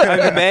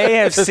 I may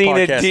have seen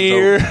a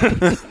deer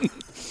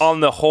on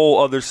the whole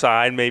other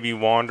side, maybe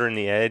wandering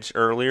the edge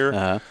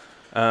earlier,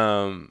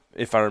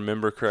 if I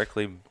remember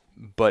correctly.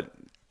 But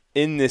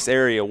in this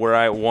area where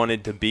I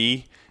wanted to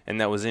be, and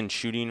that was in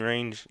shooting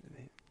range,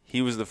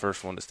 he was the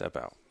first one to step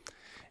out.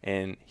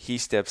 And he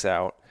steps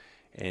out,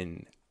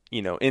 and,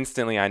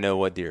 instantly I know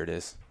what deer it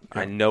is.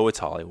 Yeah. I know it's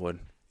Hollywood.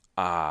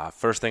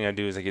 First thing I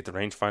do is I get the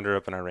rangefinder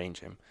up and I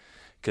range him.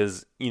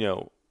 Because,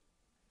 you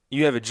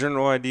have a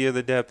general idea of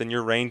the depth, and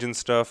you're ranging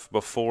stuff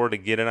before to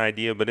get an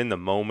idea, but in the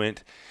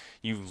moment,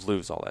 you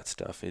lose all that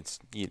stuff. It's,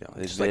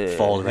 it's like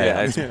falls right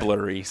out. It's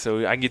blurry.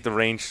 So I get the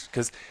range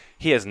because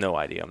he has no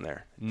idea I'm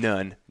there.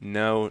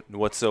 No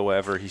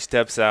whatsoever. He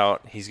steps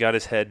out. He's got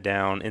his head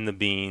down in the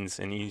beans,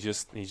 and he's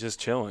just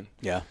chilling.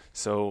 Yeah.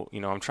 So,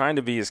 I'm trying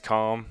to be as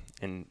calm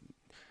and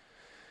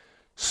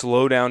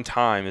slow down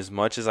time as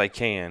much as I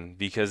can,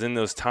 because in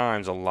those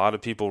times a lot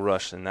of people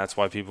rush, and that's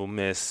why people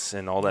miss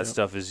and all that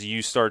stuff is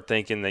you start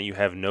thinking that you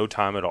have no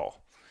time at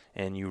all.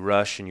 And you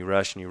rush and you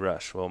rush and you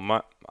rush. Well,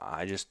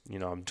 I just,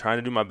 I'm trying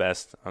to do my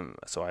best,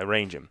 so I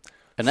range him.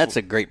 And that's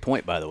a great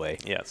point, by the way.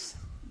 Yes.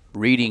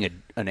 Reading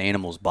an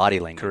animal's body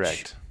language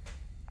correct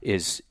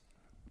is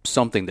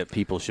something that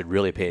people should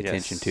really pay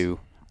attention to.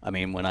 I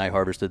mean, when I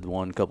harvested the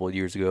one a couple of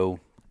years ago,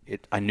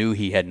 I knew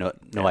he had no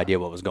idea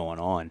what was going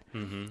on,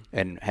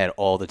 and had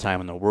all the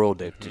time in the world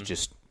to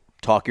just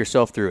talk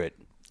yourself through it.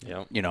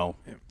 Yep.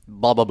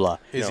 Blah, blah, blah.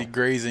 Is he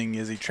grazing?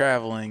 Is he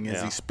traveling?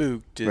 Is he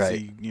spooked? Is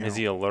Right. he, Is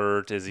he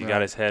alert? Is he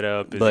got his head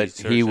up? But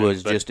he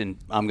was just in,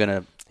 I'm going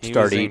to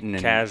start eating,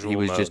 and casual he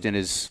was mode. just in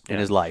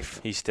his life.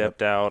 He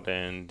stepped out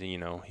and,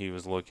 he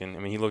was looking. I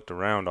mean, he looked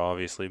around,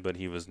 obviously, but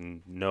he was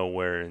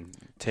nowhere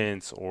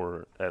intense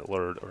or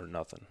alert or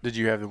nothing. Did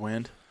you have the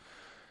wind?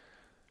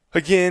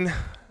 Again,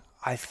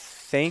 I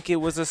think it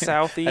was a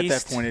southeast. At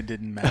that point, it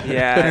didn't matter.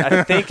 Yeah,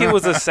 I think it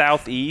was a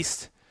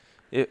southeast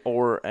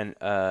or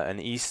an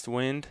east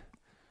wind,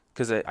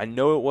 because I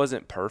know it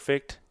wasn't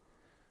perfect,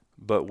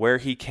 but where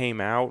he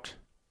came out,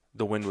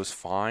 the wind was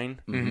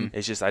fine. Mm-hmm.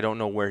 It's just I don't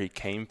know where he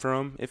came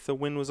from, if the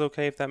wind was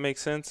okay, if that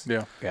makes sense.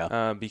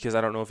 Yeah. Because I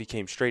don't know if he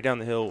came straight down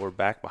the hill or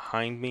back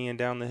behind me and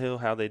down the hill,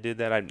 how they did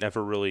that. I've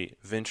never really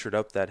ventured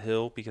up that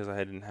hill because I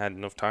hadn't had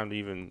enough time to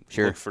even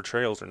look for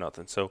trails or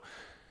nothing. So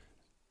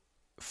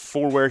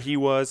for where he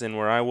was and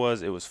where I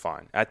was, it was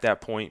fine at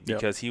that point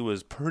because he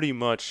was pretty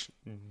much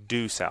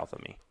due south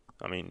of me.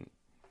 I mean,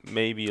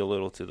 maybe a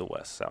little to the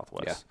west,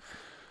 southwest. Yeah.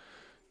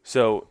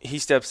 So he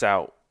steps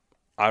out.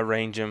 I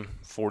range him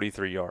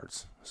 43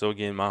 yards. So,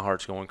 again, my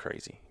heart's going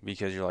crazy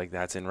because you're like,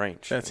 that's in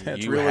range. That's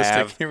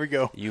realistic. Here we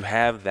go. You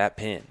have that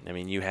pin. I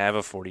mean, you have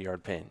a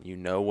 40-yard pin. You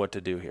know what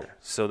to do here.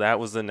 So that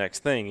was the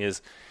next thing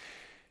is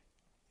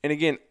 – and,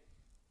 again,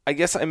 I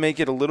guess I make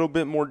it a little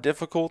bit more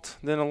difficult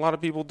than a lot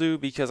of people do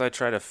because I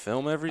try to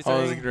film everything.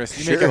 Oh, you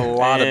make it a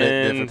lot of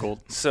it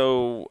difficult.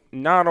 So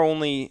not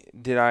only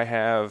did I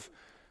have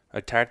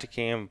a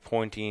Tacticam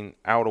pointing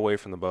out away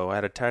from the bow, I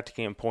had a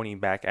Tacticam pointing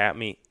back at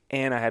me,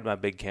 and I had my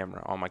big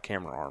camera on my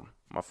camera arm,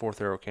 my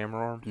 4th Arrow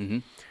camera arm. Mm-hmm.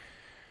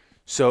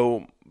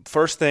 So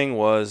first thing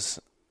was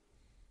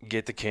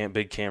get the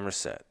big camera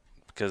set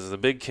because the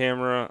big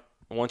camera,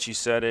 once you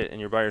set it and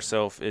you're by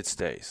yourself, it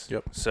stays.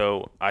 Yep.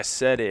 So I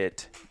set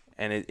it.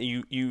 And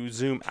you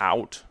zoom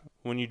out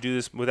when you do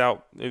this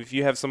without – if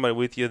you have somebody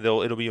with you,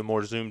 it'll be a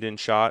more zoomed-in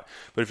shot.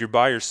 But if you're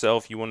by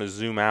yourself, you want to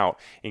zoom out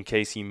in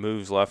case he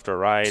moves left or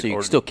right. So you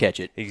can still catch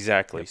it.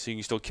 Exactly. Yep. So you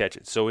can still catch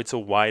it. So it's a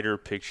wider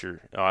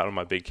picture out of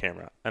my big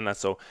camera. And that's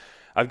so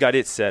I've got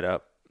it set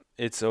up.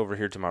 It's over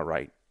here to my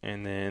right.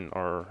 And then –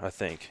 or I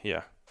think,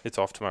 yeah, it's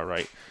off to my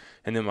right.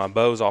 And then my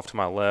bow's off to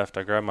my left.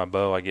 I grab my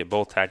bow. I get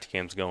both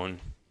Tacticams going.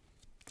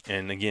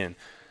 And, again,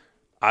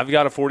 I've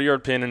got a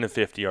 40-yard pin and a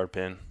 50-yard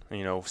pin.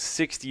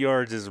 60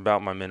 yards is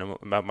about my minimum,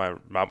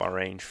 about my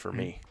range for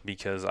me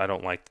because I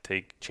don't like to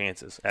take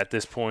chances. At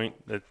this point,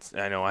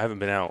 I know I haven't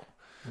been out.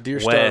 Deer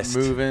west.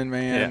 start moving,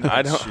 man. Yeah,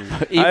 I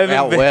don't.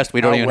 Out west,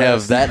 we don't even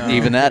have that. No.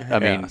 Even that. I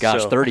mean,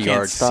 gosh, so 30 I can't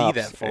yards see tops.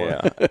 that far.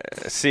 Yeah.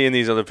 Seeing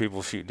these other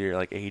people shoot deer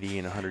like 80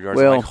 and 100 yards,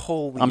 Well, I'm like,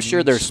 holy I'm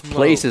sure there's smokes.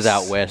 places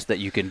out west that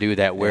you can do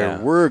that. Where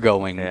we're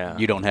going,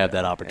 you don't have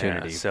that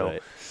opportunity. Yeah, so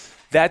but.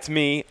 that's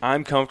me.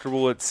 I'm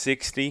comfortable at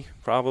 60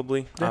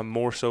 probably. Yeah. I'm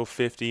more so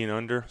 50 and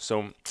under.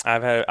 So I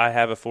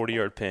have a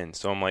 40-yard pin.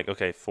 So I'm like,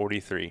 okay,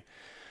 43.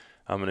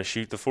 I'm going to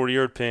shoot the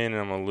 40-yard pin,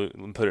 and I'm going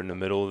to put it in the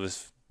middle of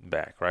his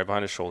back, right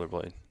behind his shoulder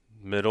blade.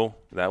 Middle.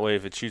 That way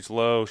if it shoots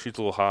low, shoots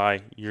a little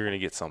high, you're going to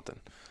get something.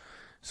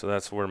 So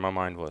that's where my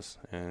mind was.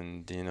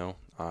 And,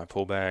 I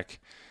pull back.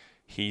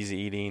 He's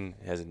eating,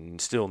 has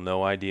still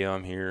no idea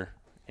I'm here,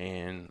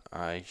 and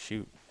I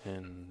shoot.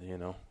 And,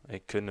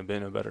 it couldn't have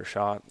been a better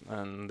shot,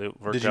 and it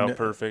worked out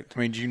perfect.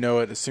 I mean, did you know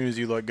it as soon as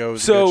you let go it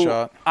was a good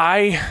shot?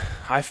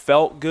 I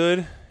felt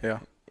good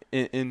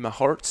in my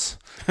hearts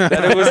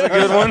that it was a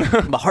good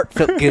one. My heart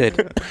felt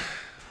good.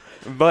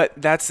 But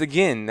that's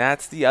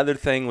the other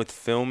thing with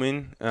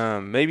filming,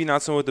 maybe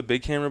not so with the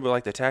big camera, but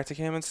like the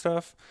Tacticam and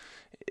stuff,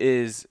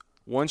 is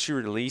once you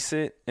release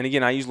it, and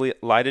again, I usually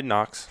lighted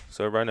Nox,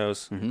 so everybody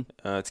knows.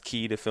 Mm-hmm. It's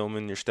key to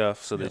filming your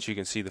stuff so that you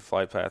can see the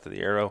flight path of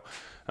the arrow.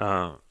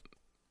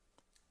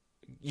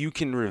 You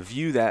can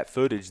review that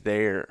footage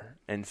there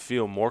and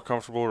feel more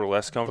comfortable or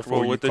less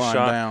comfortable with the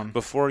shot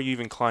before you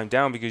even climb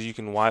down because you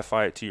can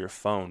Wi-Fi it to your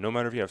phone, no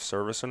matter if you have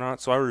service or not.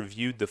 So I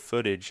reviewed the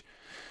footage.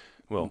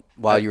 Well,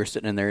 while you were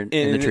sitting in there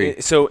in the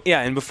tree. So,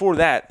 yeah, and before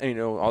that,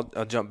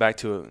 I'll jump back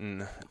to it.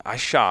 And I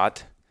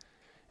shot,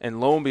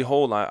 and lo and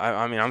behold,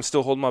 I mean, I'm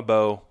still holding my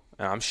bow,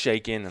 and I'm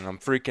shaking, and I'm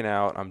freaking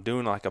out. I'm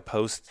doing like a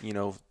post,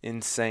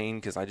 insane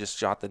because I just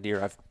shot the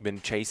deer I've been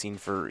chasing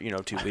for,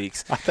 2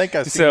 weeks. I think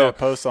I've seen that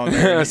post on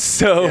there.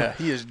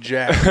 He is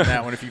jacked in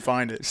that one if you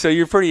find it. So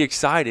you're pretty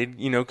excited,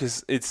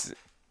 because it's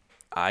 –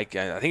 I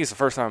think it's the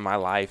first time in my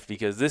life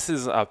because this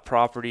is a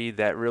property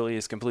that really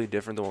is completely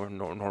different than what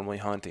we're normally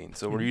hunting.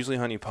 So we're usually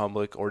hunting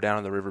public or down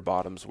in the river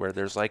bottoms where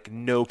there's like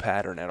no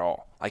pattern at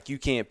all. Like you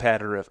can't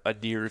pattern a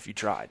deer if you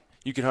tried.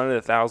 You could hunt it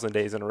 1,000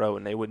 days in a row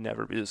and they would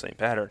never be the same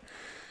pattern.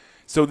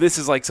 So this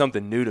is like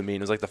something new to me.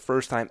 And it was like the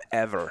first time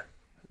ever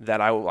that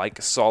I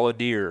like saw a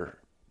deer,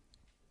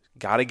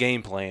 got a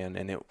game plan,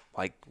 and it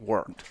like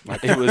worked.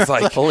 Like it was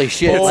like holy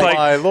shit! Oh like,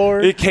 my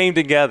Lord! It came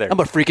together. I'm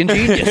a freaking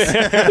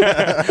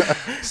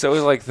genius. So it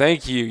was like,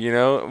 thank you,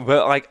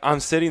 But like I'm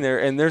sitting there,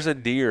 and there's a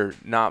deer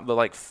not but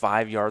like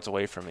 5 yards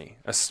away from me,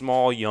 a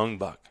small young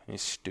buck.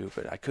 He's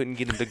stupid. I couldn't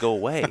get him to go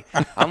away.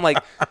 I'm like,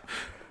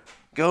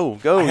 go.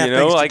 I have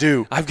things to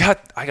do. I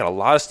got a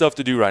lot of stuff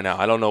to do right now.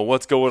 I don't know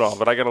what's going on,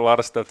 but I got a lot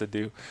of stuff to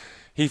do.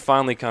 He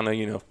finally kind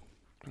of,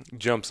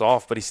 jumps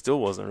off, but he still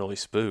wasn't really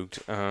spooked.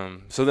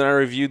 So then I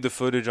reviewed the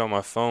footage on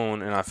my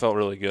phone, and I felt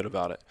really good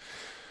about it.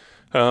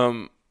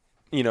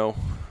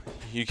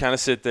 You kind of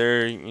sit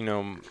there,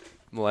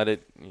 let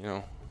it,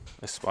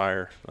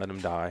 aspire, let him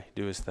die,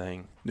 do his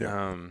thing.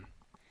 Yeah.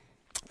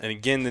 And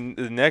again,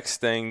 the next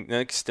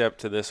step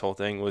to this whole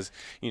thing was,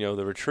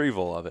 the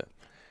retrieval of it.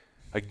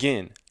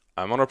 Again,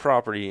 I'm on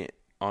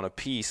a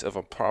piece of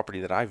a property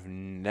that I've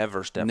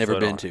never stepped Never foot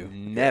been on. to.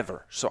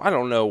 Never. So I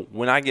don't know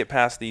when I get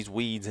past these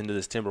weeds into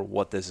this timber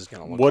what this is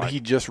going to look What like. he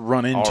just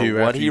run into,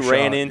 Or what after he you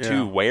ran shot. into,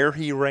 Yeah. where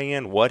he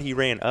ran, what he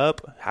ran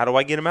up. How do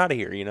I get him out of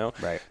here?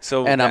 Right.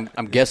 So and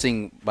I'm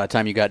guessing by the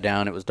time you got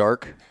down, it was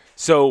dark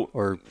so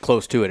or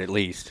close to it at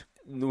least.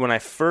 when I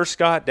first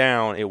got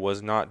down, it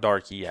was not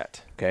dark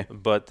yet. Okay.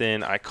 But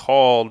then I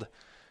called.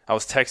 I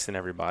was texting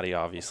everybody,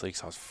 obviously,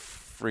 because I was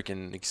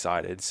freaking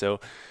excited. So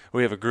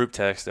we have a group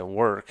text at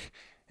work,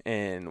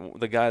 and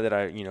the guy that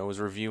I, was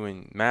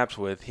reviewing maps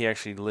with, he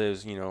actually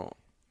lives,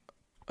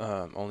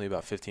 only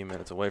about 15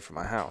 minutes away from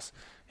my house.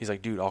 He's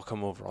like, dude, I'll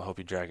come over. I'll help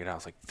you drag it out. I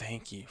was like,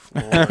 thank you.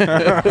 Lord.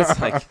 It's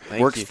like,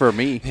 thank Works you. for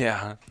me.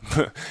 Yeah.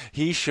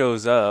 He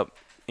shows up,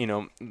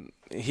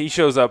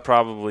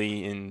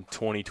 probably in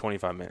 20,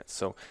 25 minutes.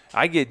 So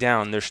I get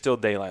down, there's still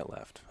daylight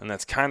left. And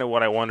that's kind of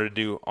what I wanted to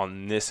do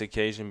on this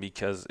occasion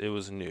because it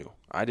was new.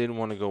 I didn't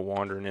want to go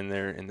wandering in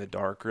there in the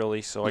dark,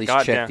 really. So At I least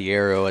got check down. the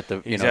arrow at the,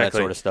 that Exactly.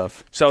 sort of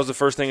stuff. So that was the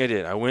first thing I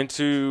did. I went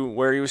to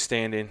where he was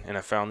standing, and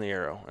I found the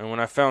arrow. And when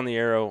I found the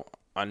arrow,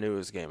 I knew it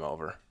was game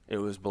over. It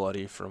was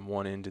bloody from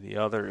one end to the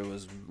other. It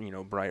was,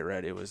 bright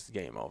red. It was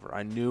game over.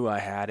 I knew I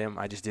had him.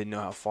 I just didn't know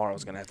how far I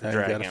was going to have to You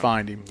drag got to him.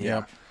 find him.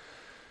 Yeah.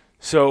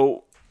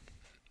 So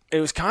it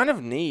was kind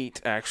of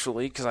neat,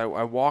 actually, because I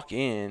walk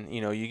in.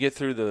 You get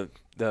through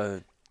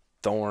the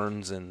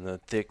thorns and the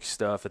thick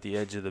stuff at the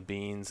edge of the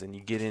beans, and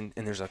you get in,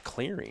 and there's a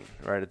clearing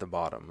right at the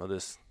bottom of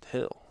this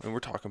hill. And we're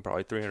talking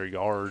probably 300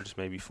 yards,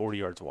 maybe 40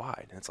 yards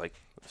wide. And it's like,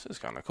 this is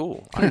kind of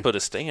cool. I can put a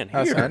stand here.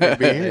 I need to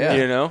be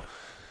here. Yeah.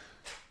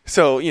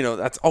 So,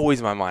 that's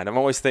always my mind. I'm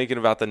always thinking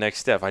about the next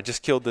step. I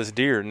just killed this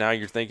deer. Now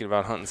you're thinking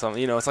about hunting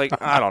something. It's like,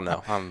 I don't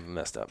know. I'm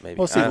messed up, maybe.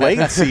 Well, see,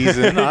 late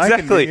season,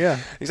 Exactly. I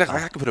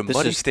I could put a This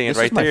buddy is- stand this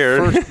right is my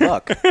there. first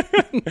buck.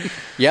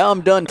 Yeah,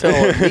 I'm done till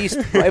at least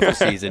rifle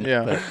season.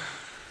 Yeah.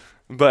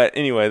 But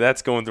anyway,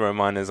 that's going through my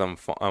mind as I'm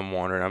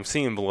wandering. I'm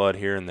seeing blood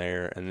here and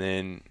there, and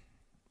then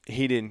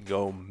he didn't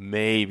go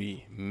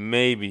maybe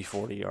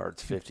 40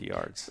 yards, 50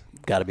 yards.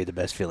 Got to be the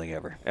best feeling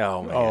ever.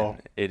 Oh man, Oh,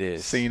 it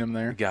is. seeing him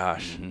there.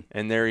 Gosh,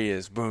 and there he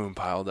is, boom,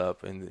 piled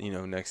up, and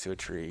next to a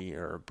tree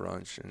or a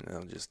bunch, and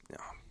I'm just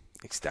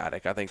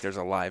ecstatic. I think there's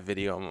a live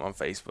video on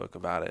Facebook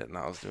about it, and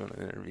I was doing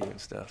an interview and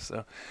stuff.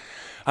 So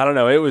I don't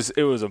know. It was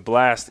a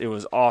blast. It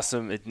was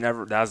awesome.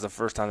 That was the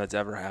first time that's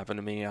ever happened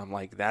to me. I'm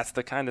like, that's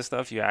the kind of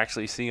stuff you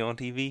actually see on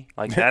TV.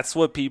 Like that's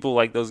what people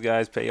like those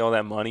guys pay all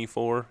that money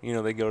for.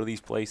 They go to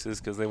these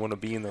places because they want to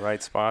be in the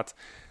right spots.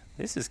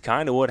 This is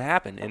kind of what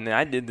happened, and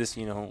I did this,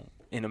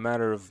 in a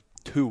matter of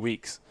 2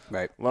 weeks.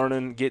 Right.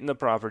 Learning, getting the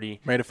property.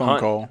 Made a phone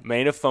call.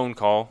 Made a phone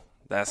call.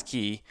 That's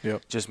key.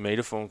 Yep. Just made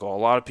a phone call.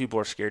 A lot of people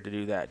are scared to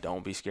do that.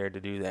 Don't be scared to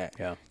do that.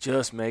 Yeah.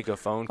 Just make a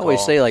phone I call.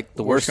 always say, like,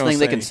 the We're worst just gonna thing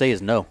they can say- say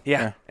is no.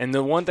 Yeah. And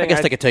the one I thing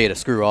guess they could tell you to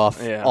screw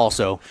off Yeah.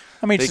 also.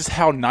 I mean, it's just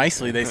how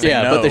nicely they say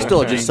Yeah, no. but they're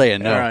still I just mean,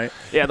 saying no. Right.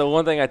 Yeah, the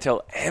one thing I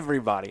tell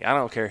everybody, I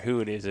don't care who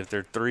it is, if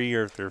they're 3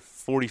 or if they're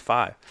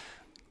 45,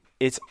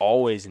 it's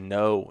always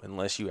no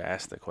unless you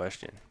ask the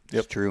question.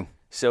 It's true.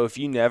 So if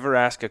you never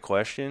ask a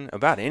question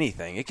about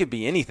anything, it could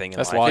be anything in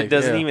That's life. life, It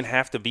doesn't yeah. even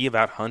have to be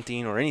about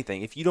hunting or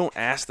anything. If you don't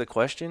ask the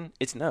question,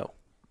 it's no.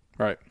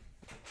 Right.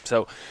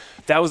 So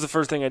that was the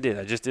first thing I did.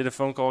 I just did a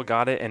phone call,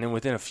 got it, and then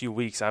within a few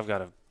weeks, I've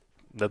got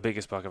the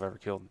biggest buck I've ever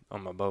killed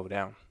on my bow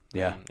down.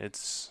 Yeah. And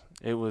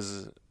it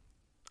was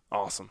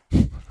awesome.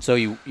 So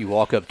you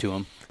walk up to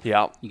him.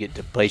 Yeah. You get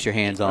to place your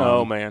hands on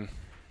Oh him. man.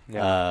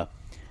 Yeah.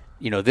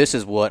 This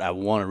is what I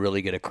want to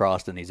really get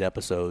across in these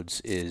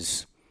episodes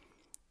is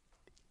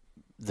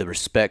the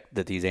respect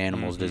that these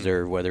animals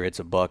deserve, whether it's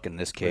a buck in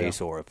this case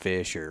or a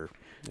fish or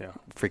yeah.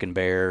 freaking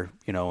bear,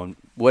 and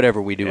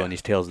whatever we do on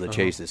these Tales of the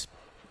Chases.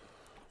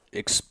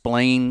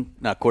 Explain.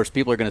 Now, of course,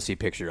 people are going to see a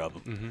picture of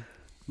them,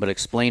 but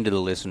explain to the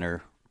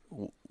listener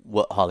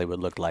what Hollywood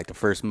looked like the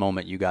first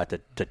moment you got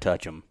to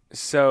touch him.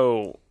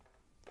 So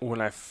when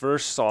I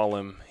first saw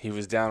him, he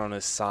was down on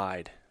his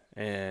side.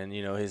 And,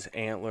 his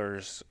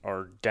antlers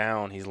are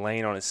down. He's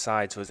laying on his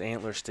side, so his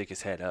antlers stick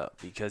his head up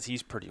because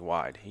he's pretty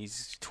wide.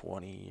 He's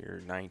 20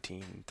 or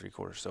 19,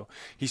 3/4. So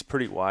he's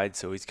pretty wide,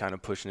 so he's kind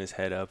of pushing his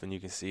head up, and you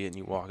can see it, and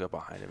you walk up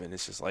behind him, and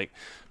it's just like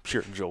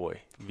pure joy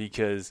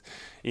because,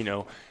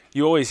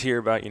 you always hear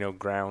about,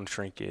 ground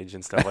shrinkage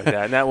and stuff like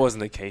that. And that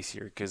wasn't the case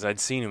here because I'd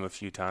seen him a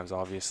few times,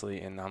 obviously,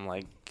 and I'm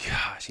like,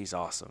 gosh, he's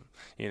awesome,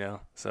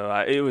 So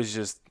it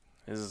was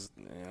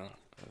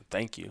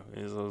thank you.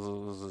 It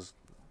was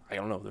I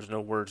don't know. There's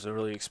no words to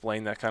really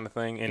explain that kind of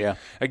thing. And Yeah.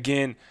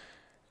 again,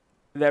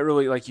 that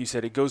really, like you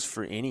said, it goes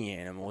for any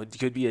animal. It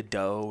could be a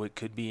doe. It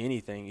could be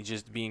anything. It's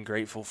just being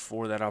grateful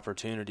for that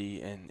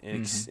opportunity and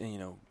you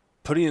know,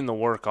 putting in the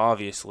work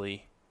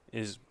obviously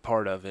is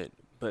part of it,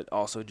 but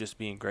also just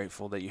being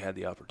grateful that you had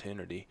the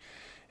opportunity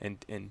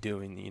and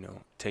doing, you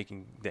know,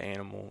 taking the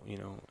animal, you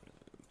know,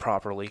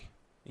 properly,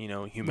 you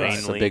know, humanely.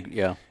 That's a big,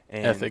 yeah.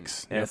 And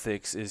Ethics.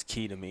 Ethics is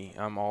key to me.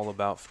 I'm all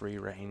about free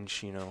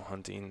range, you know,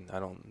 hunting. I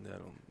don't,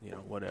 you know,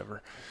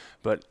 whatever.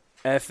 But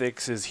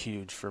ethics is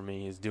huge for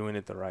me, is doing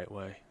it the right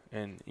way.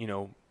 And, you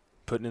know,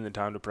 putting in the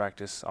time to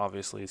practice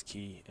obviously is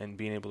key, and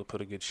being able to put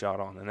a good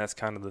shot on. And that's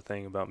kind of the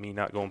thing about me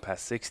not going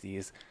past 60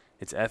 is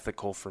it's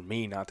ethical for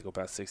me not to go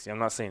past 60. I'm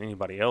not saying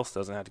anybody else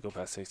doesn't have to go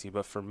past 60,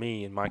 but for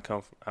me and my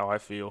comfort, how I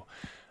feel,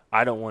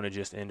 I don't want to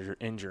just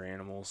injure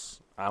animals.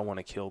 I want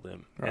to kill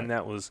them. Right. And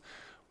that was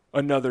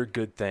another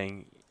good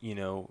thing. You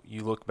know,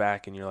 you look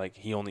back and you're like,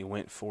 he only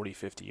went 40,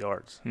 50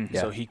 yards. Mhm.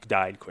 So Yeah. he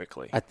died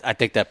quickly. I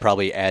think that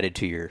probably added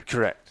to your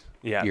Correct.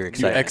 Yeah. Your You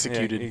excitement.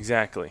 executed. Yeah,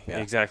 exactly. Yeah.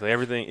 Exactly.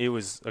 Everything. It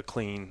was a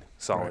clean,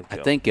 solid I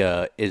kill. think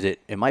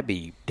it might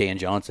be Dan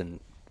Johnson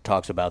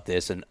talks about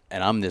this, and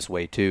I'm this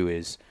way too,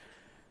 is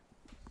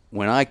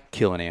when I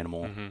kill an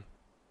animal,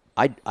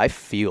 I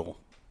feel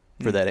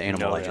for that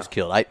animal Oh, I yeah. just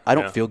killed. I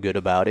don't Yeah. feel good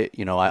about it.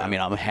 You know, I mean,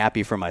 I'm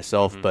happy for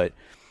myself, but,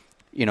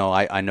 you know,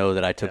 I know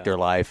that I took Yeah. their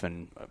life,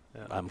 and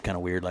I'm kind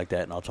of weird like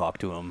that, and I'll talk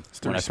to them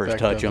the when I first respect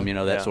touch of them, it. you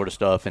know, that Yeah. sort of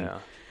stuff. And Yeah.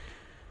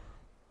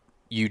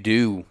 you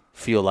do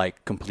feel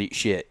like complete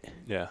shit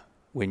Yeah.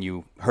 when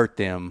you hurt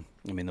them.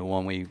 I mean, the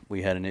one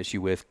we had an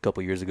issue with a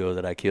couple years ago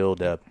that I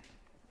killed,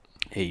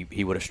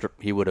 he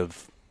would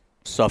have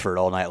suffered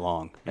all night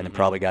long and then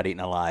probably got eaten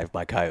alive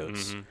by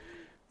coyotes.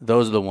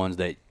 Those are the ones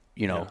that,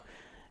 you know,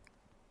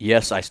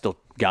 yes, I still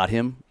got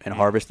him and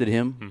harvested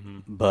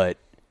him, but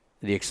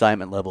the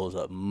excitement level is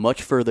up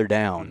much further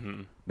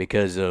down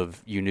because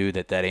of you knew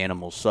that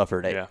animal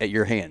suffered at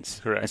your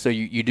hands. Correct. And so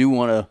you do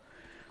want to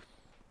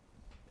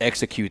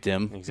execute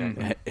them,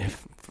 Exactly.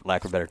 if for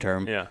lack of a better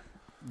term, Yeah.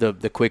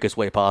 the quickest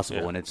way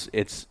possible. Yeah. And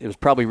it was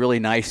probably really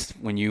nice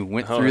when you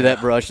went Oh, through yeah.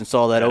 that brush and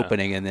saw that Yeah.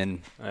 opening, and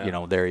then Yeah. you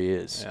know, there he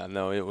is. Yeah,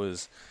 no, it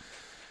was,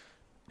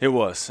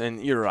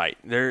 and you're right.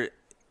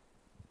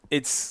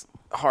 It's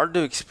hard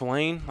to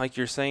explain, like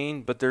you're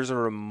saying, but there's a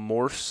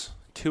remorse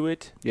to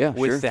it. Yeah,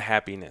 with sure. the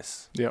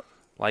happiness. Yep.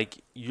 Like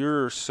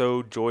you're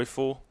so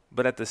joyful,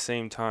 but at the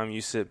same time, you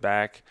sit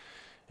back,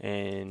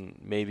 and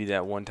maybe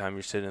that one time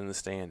you're sitting in the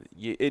stand,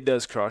 it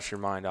does cross your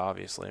mind.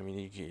 Obviously, I mean,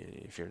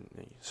 if you're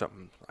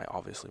something, I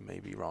obviously may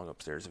be wrong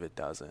upstairs if it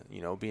doesn't.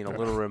 You know, being a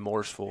little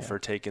remorseful for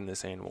taking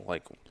this animal,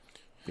 like.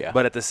 Yeah.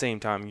 But at the same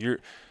time,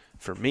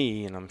 for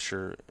me, and I'm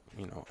sure,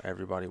 you know,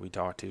 everybody we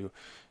talk to,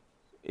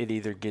 it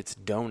either gets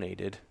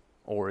donated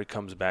or it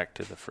comes back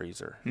to the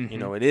freezer. You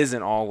know, it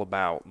isn't all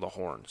about the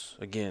horns.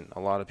 Again, a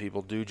lot of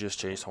people do just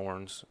chase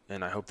horns,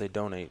 and I hope they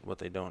donate what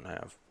they don't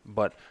have.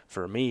 But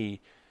for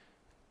me,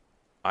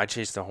 I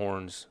chase the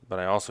horns, but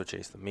I also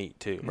chase the meat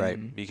too.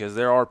 Right. Because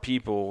there are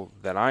people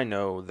that I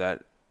know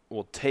that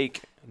will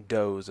take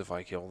does if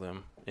I kill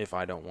them, if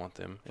I don't want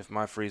them, if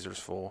my freezer's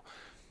full,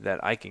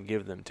 that I can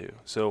give them to.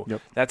 So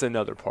that's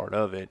another part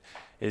of it,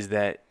 is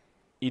that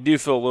you do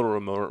feel a little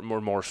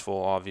remorseful,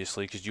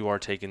 obviously, because you are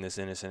taking this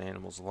innocent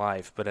animal's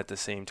life, but at the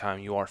same time,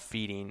 you are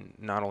feeding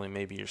not only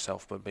maybe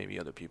yourself, but maybe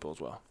other people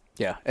as well.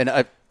 Yeah, and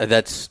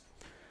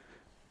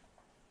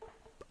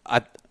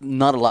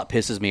not a lot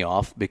pisses me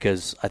off,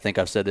 because I think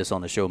I've said this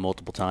on the show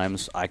multiple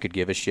times. I could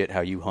give a shit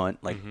how you hunt.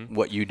 Like,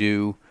 what you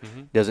do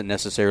doesn't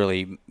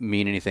necessarily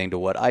mean anything to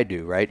what I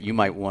do, right? You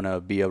might want to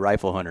be a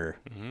rifle hunter,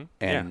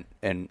 and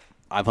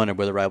I've hunted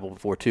with a rifle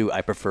before too.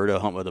 I prefer to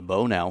hunt with a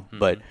bow now,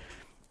 but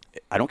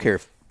I don't care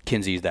if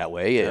Kinsey's that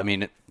way. I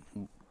mean,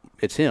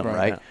 it's him,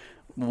 right? Yeah.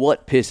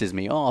 What pisses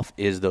me off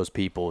is those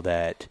people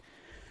that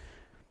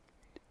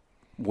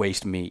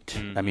waste meat.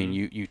 I mean,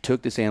 you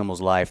took this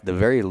animal's life. The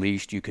very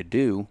least you could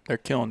do They're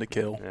killing to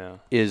kill. Yeah.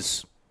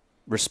 is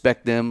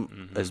respect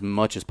them as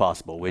much as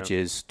possible, which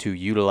is to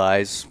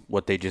utilize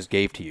what they just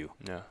gave to you.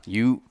 Yeah.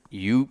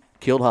 You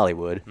killed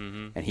Hollywood,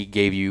 and he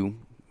gave you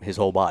his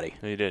whole body.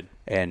 You did.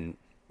 And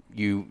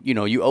you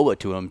owe it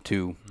to him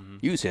to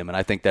use him, and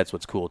I think that's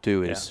what's cool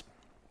too. Is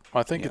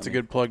I think it's a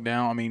good plug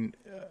down. I mean,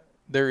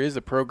 there is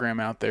a program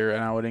out there,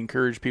 and I would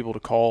encourage people to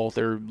call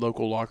their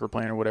local locker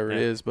plant or whatever it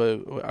is, but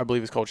I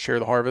believe it's called Share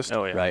the Harvest.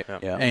 Oh, yeah. right, Yeah.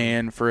 yeah.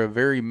 And for a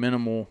very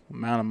minimal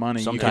amount of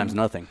money, Sometimes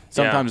nothing.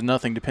 Sometimes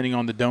nothing, depending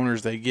on the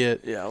donors they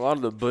get. Yeah, a lot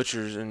of the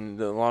butchers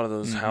and a lot of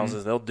those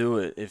houses, they'll do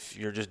it if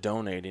you're just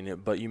donating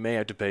it, but you may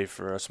have to pay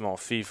for a small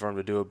fee for them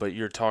to do it, but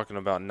you're talking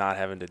about not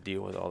having to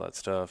deal with all that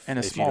stuff. And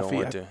a if small you don't fee,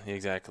 want to.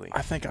 Exactly.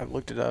 I think I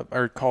looked it up,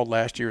 or called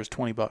last year, is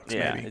 $20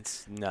 Yeah, maybe.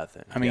 it's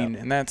nothing. I mean,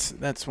 and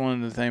that's one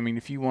of the things. I mean,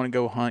 if you want to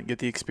go hunt,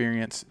 get the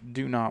experience,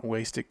 do not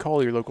waste it.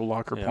 Call your local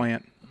locker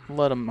plant.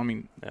 Let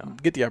them,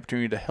 get the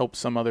opportunity to help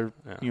some other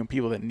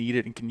people that need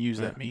it and can use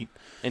that meat.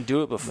 And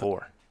do it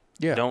before.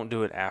 Yeah. Don't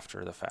do it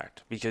after the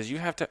fact, because you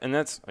have to, and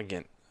that's,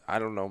 again, I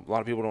don't know, a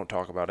lot of people don't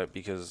talk about it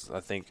because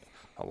I think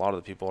a lot of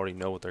the people already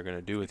know what they're going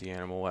to do with the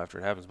animal after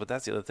it happens. But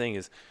that's the other thing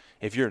is,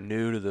 if you're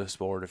new to the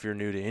sport, if you're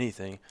new to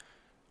anything,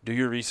 do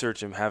your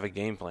research and have a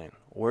game plan.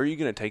 Where are you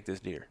going to take this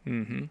deer?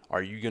 Mm-hmm.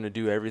 Are you going to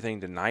do everything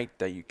tonight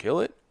that you kill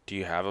it? Do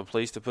you have a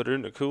place to put it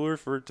in the cooler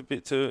for it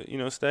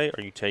to stay?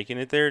 Are you taking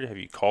it there? Have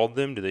you called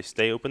them? Do they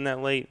stay open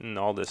that late and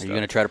all this Are stuff? you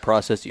going to try to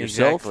process it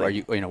yourself? Exactly. Are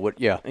you what?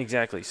 Yeah.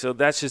 Exactly. So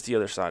that's just the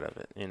other side of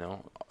it.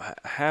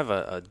 Have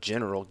a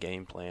general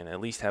game plan. At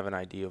least have an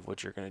idea of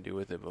what you're going to do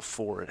with it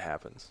before it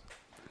happens.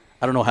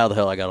 I don't know how the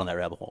hell I got on that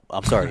rabbit hole.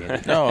 I'm sorry,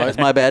 Andy. No, that's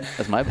my bad.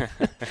 That's my bad.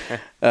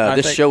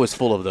 This think- show is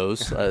full of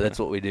those. That's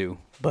what we do.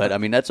 But, I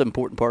mean, that's an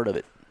important part of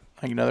it.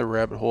 I think another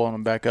rabbit hole I'm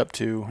going to back up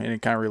to, and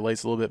it kind of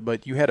relates a little bit,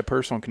 but you had a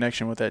personal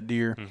connection with that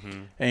deer,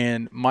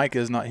 and Mike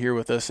is not here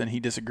with us, and he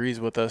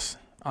disagrees with us.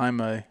 I'm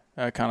a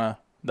kind of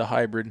the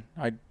hybrid.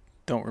 I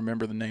don't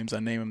remember the names. I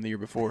named him the year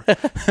before.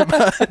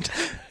 but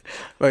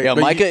Yeah,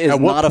 Micah is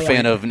not a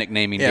fan of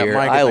nicknaming deer.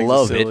 Micah I thinks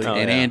love it's it,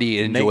 silly. and Andy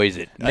enjoys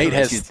it. Nate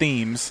has He's-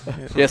 themes.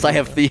 Yes, I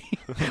have themes.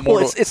 Well,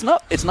 it's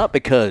not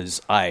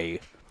because I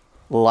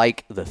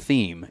like the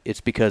theme.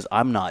 It's because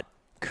I'm not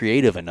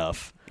creative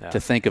enough to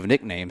think of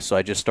nicknames, so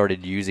I just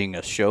started using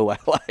a show I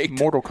liked.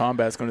 Mortal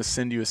Kombat's going to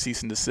send you a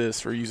cease and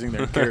desist for using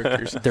their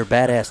characters. They're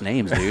badass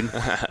names, dude.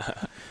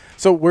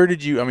 So where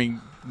did you? I mean,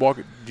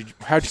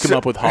 how'd you come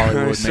up with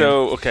Hollywood?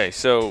 Man?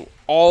 So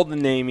all the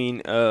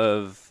naming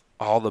of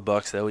all the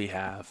bucks that we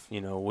have,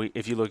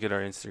 if you look at our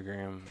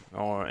Instagram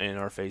or in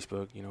our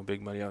Facebook,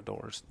 Big Muddy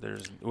Outdoors,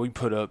 we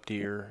put up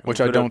deer,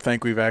 Which I don't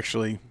think we've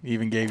actually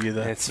even gave you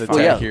the It's the fine.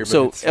 tag Well, yeah. here. But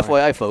So, it's fine.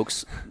 FYI,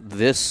 folks,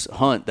 this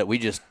hunt that we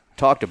just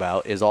talked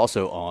about is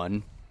also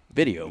on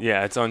video.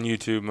 Yeah, it's on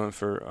YouTube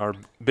for our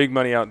Big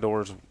Muddy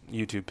Outdoors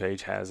YouTube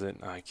page has it.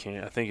 I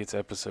think it's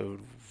episode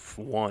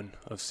 1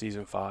 of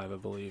season 5, I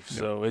believe. Yep.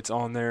 So it's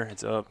on there.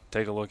 It's up.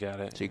 Take a look at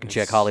it. So you can It's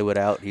check Hollywood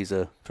out.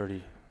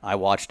 I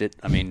watched it.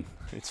 I mean,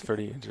 It's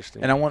pretty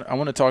interesting. And I want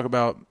to talk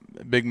about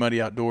Big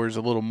Muddy Outdoors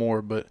a little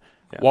more, but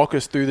Yeah. walk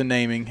us through the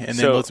naming, and then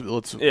So-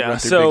 let's yeah, run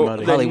through so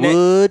Big Muddy. the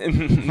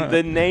Hollywood.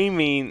 the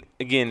naming,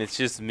 again, it's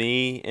just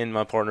me and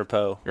my partner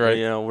Poe. Right.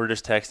 We're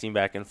just texting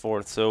back and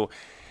forth. So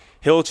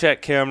he'll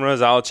check cameras,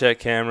 I'll check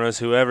cameras.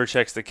 Whoever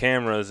checks the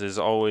cameras is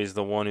always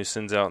the one who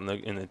sends out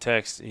in the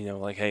text,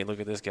 like, hey, look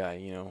at this guy,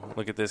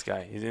 look at this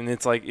guy. And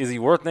it's like, is he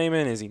worth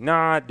naming? Is he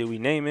not? Do we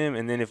name him?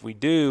 And then if we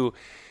do,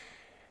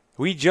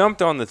 we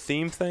jumped on the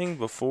theme thing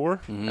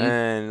before,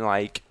 and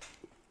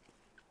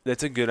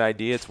that's a good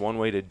idea. It's one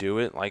way to do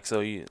it.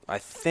 I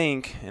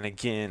think, and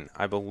again,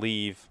 I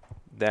believe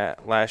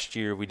that last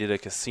year we did a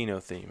casino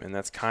theme, and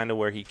that's kind of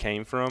where he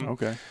came from.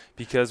 Okay.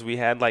 Because we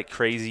had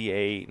Crazy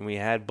 8 and we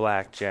had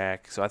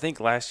Blackjack. So I think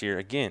last year,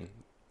 again,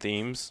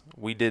 themes,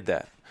 we did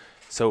that.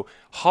 So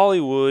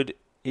Hollywood,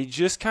 it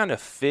just kind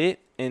of fit.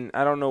 And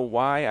I don't know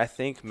why. I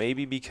think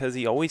maybe because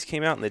he always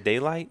came out in the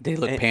daylight. they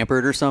look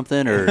pampered or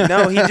something, or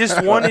No, he just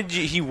wanted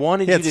you. He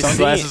wanted He you had to see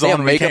sunglasses him. on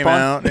when he makeup came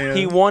on? out. Yeah.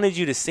 He wanted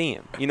you to see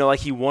him.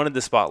 He wanted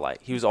the spotlight.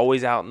 He was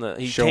always out in the.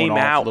 He Showing came off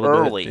a out little bit,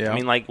 early. yeah. I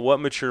mean,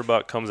 what mature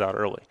buck comes out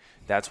early?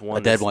 That's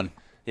one. a dead one.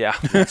 Yeah,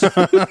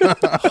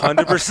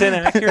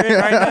 100% accurate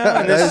right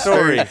now in this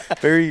story.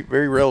 Very,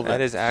 very relevant.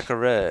 That is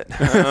accurate.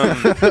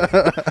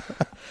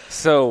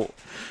 So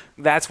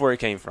that's where it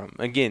came from.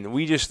 Again,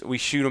 we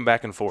shoot them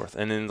back and forth,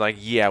 and then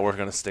we're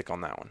gonna stick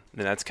on that one.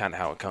 And that's kind of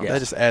how it comes. That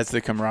just adds to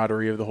the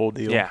camaraderie of the whole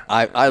deal. Yeah.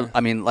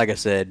 I mean, like I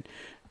said,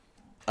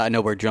 I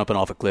know we're jumping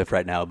off a cliff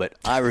right now, but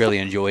I really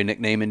enjoy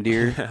nicknaming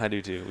deer. I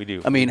do too. We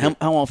do. I mean,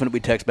 how often do we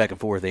text back and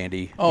forth,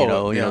 Andy?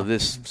 Oh, you know,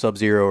 this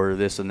Sub-Zero or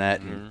this and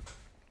that. Mm-hmm. And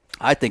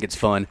I think it's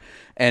fun.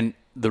 And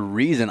the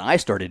reason I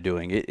started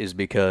doing it is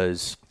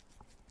because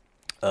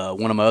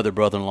one of my other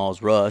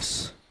brother-in-laws,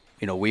 Russ,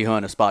 we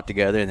hunt a spot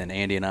together, and then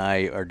Andy and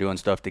I are doing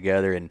stuff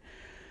together. And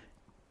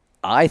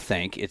I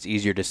think it's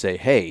easier to say,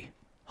 hey,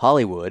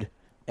 Hollywood.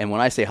 And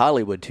when I say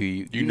Hollywood to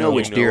you, you know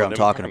which know deer what I'm I'm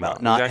talking talking about.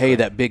 about. Not, Exactly. hey,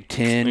 that Big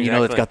 10, it's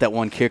Exactly. got that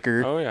one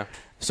kicker. Oh yeah.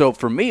 So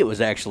for me, it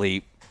was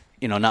actually,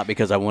 not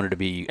because I wanted to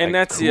be And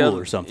that's cool the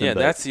other or something. Yeah,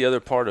 but that's the other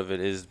part of it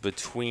is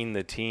between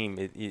the team.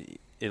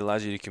 It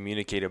allows you to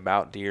communicate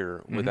about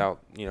deer without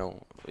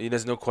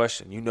there's no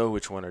question. You know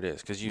which one it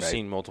is because you've Right.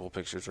 seen multiple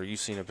pictures or you've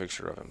seen a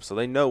picture of him, so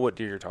they know what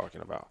deer you're talking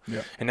about.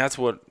 Yep. And that's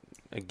what,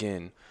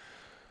 again,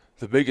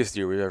 the biggest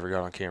deer we've ever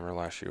got on camera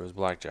last year was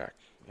Blackjack.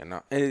 And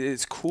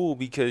it's cool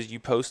because you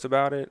post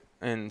about it,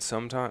 and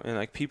sometimes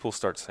people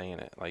start saying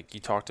it. You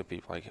talk to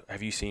people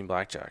have you seen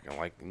Blackjack? And I'm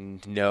like,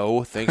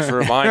 no, thanks for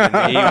reminding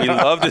me. We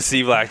love to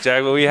see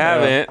Blackjack, but we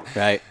haven't.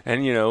 right.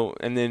 And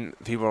and then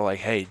people are like,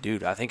 hey,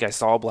 dude, I think I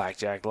saw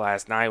Blackjack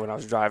last night when I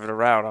was driving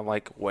around. I'm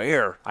like,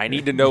 where? I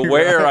need to know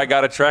where I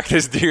got to track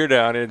this deer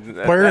down. And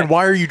Where and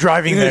why are you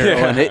driving there?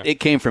 Well, and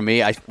it came from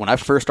me. When I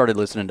first started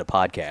listening to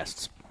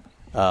podcasts,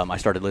 I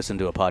started listening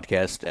to a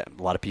podcast.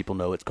 A lot of people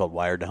know it's called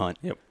Wired to Hunt.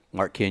 Yep.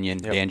 Mark Kenyon,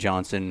 Yep. Dan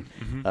Johnson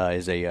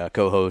is a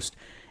co-host,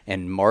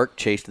 and Mark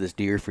chased this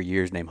deer for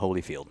years named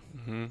Holyfield.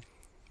 And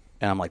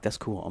I'm like, that's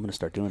cool. I'm going to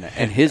start doing that.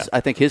 And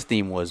I think his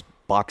theme was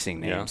boxing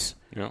names,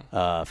 Yeah.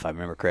 if I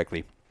remember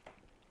correctly.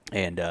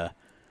 And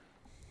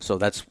so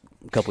that's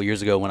a couple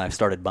years ago when I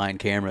started buying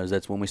cameras.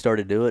 That's when we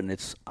started doing it,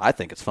 and I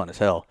think it's fun as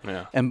hell.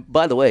 Yeah. And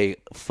by the way,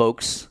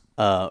 folks,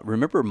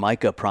 remember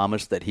Micah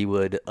promised that he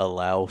would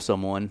allow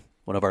one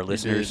of our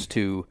listeners,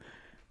 to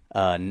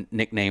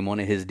nickname one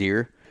of his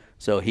deer.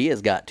 So he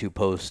has got to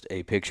post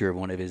a picture of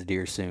one of his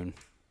deer soon,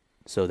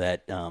 so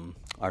that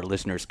our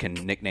listeners can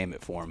nickname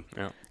it for him.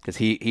 Because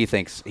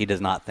he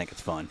does not think it's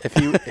fun. If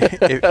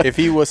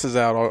he wusses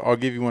out, I'll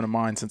give you one of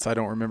mine, since I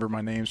don't remember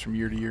my names from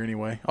year to year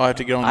anyway. I'll have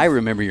to get on. I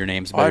remember your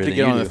names better I'll have to than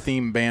get you on do. the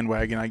theme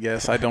bandwagon, I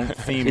guess. I don't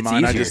theme It's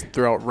mine. I easier. just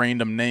throw out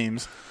random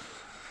names.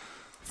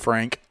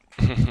 Frank.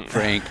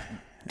 Frank.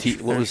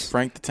 What was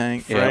Frank the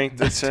Tank? Frank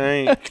the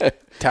Tank.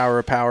 Tower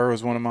of Power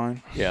was one of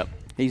mine. Yeah,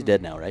 he's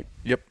dead now, right?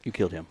 Yep. You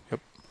killed him. Yep.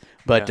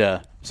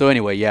 But so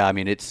anyway, yeah. I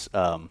mean, it's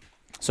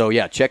so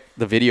yeah. Check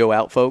the video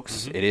out,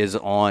 folks. It is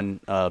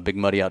on Big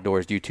Muddy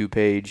Outdoors YouTube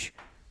page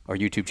or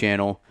YouTube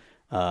channel.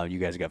 You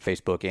guys got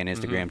Facebook and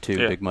Instagram too.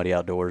 Yeah. Big Muddy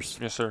Outdoors.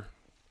 Yes, sir.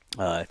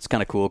 It's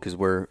kind of cool because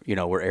we're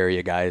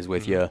area guys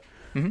with you.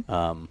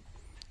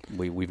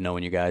 We've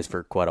known you guys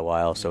for quite a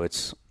while, so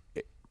it's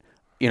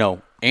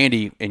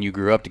Andy and you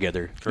grew up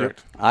together.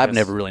 Correct. I've Yes.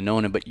 never really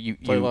known him, but you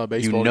Play a lot of you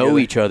baseball know together.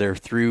 each other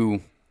through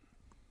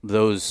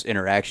those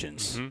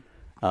interactions.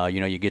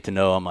 You get to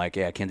know him, like,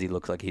 yeah, Kenzie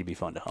looks like he'd be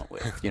fun to hunt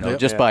with.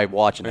 Just by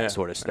watching that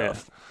sort of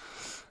stuff.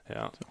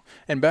 Yeah.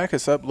 And back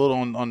us up a little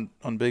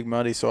on Big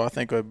Muddy. So I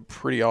think a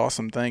pretty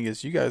awesome thing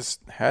is you guys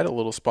had a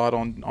little spot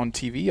on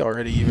TV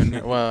already. Even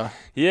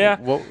Yeah.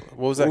 What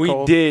was that we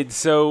called? did.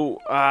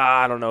 So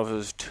I don't know if it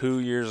was 2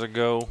 years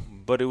ago,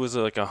 but it was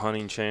like a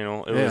hunting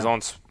channel. It was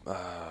on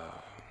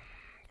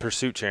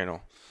Pursuit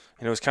Channel,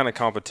 and it was kind of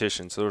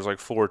competition. So there was like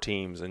 4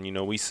 teams, and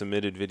we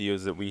submitted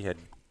videos that we had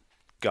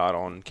got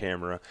on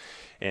camera,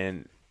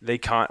 and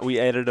we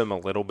edited them a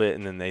little bit,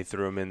 and then they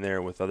threw them in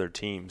there with other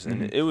teams,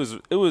 and it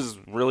was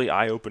really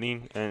eye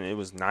opening, and it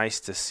was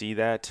nice to see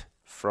that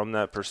from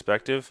that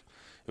perspective.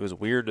 It was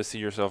weird to see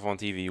yourself on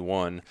TV.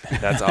 1,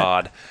 that's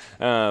odd,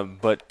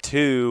 but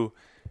 2,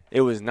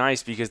 it was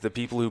nice because the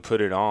people who put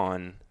it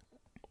on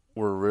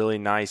were really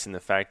nice in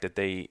the fact that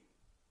they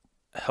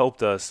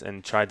helped us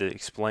and tried to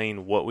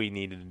explain what we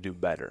needed to do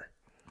better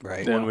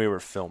Right. when we were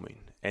filming.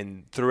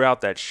 And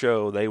throughout that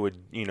show, they would,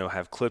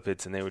 have clip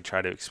hits, and they would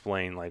try to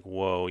explain, like,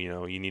 whoa,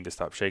 you need to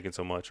stop shaking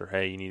so much, or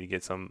hey, you need to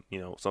get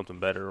something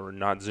better, or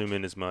not zoom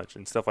in as much,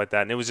 and stuff like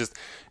that. And it was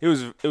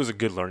a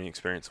good learning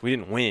experience. We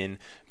didn't win,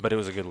 but it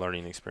was a good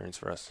learning experience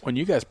for us. When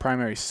you guys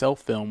primary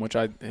self film, which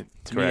to me,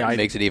 Correct. It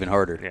makes it even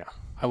harder. Yeah.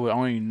 I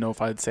don't even know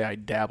if I'd say I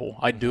dabble.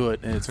 I do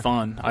it, and it's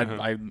fun.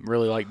 I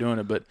really like doing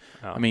it, but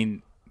I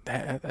mean,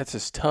 that's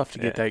just tough to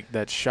get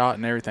that shot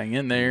and everything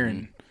in there.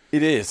 And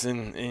It is,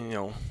 and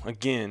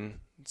again,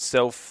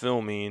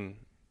 self-filming,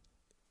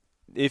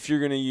 if you're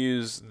going to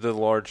use the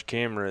large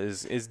camera,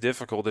 is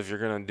difficult if you're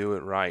going to do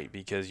it right,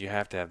 because you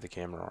have to have the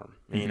camera arm.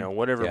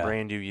 Whatever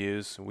brand you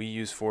use, we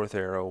use Fourth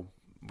Arrow.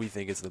 We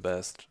think it's the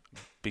best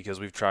because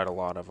we've tried a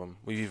lot of them.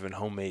 We've even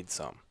homemade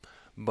some,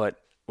 but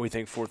we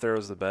think Fourth Arrow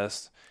is the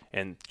best,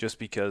 and just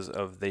because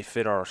they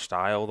fit our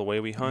style, the way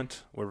we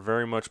hunt. We're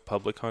very much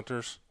public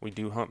hunters. We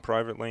do hunt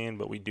private land,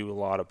 but we do a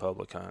lot of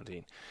public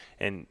hunting,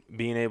 and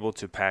being able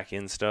to pack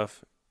in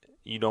stuff.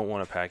 You don't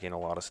want to pack in a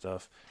lot of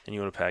stuff, and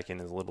you want to pack in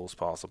as little as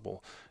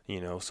possible,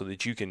 so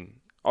that you can.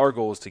 Our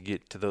goal is to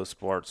get to those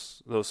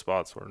spots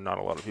where not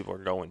a lot of people are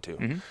going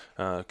to,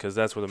 because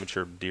that's where the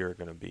mature deer are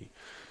going to be.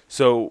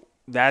 So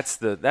that's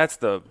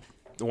the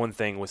one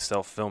thing with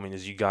self-filming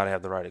is you got to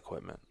have the right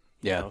equipment.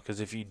 Yeah. Because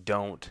if you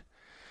don't,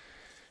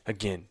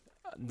 again,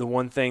 the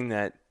one thing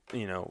that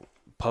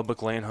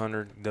public land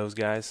hunter, those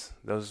guys,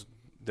 those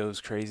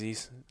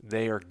crazies,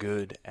 they are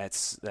good at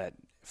that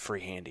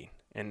freehanding.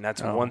 And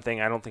that's one thing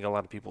I don't think a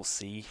lot of people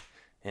see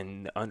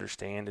and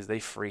understand is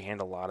they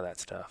freehand a lot of that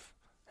stuff.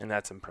 And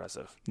that's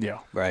impressive. yeah,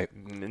 Right.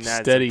 And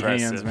that's Steady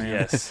impressive. hands, man.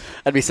 Yes.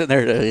 I'd be sitting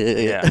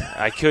there. Yeah.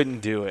 I couldn't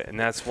do it. And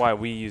that's why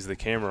we use the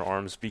camera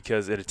arms,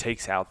 because it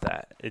takes out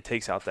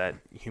that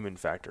human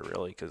factor,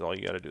 really, because all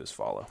you got to do is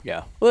follow.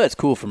 Yeah. Well, that's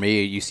cool for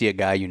me. You see a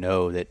guy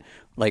that,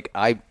 like,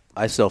 I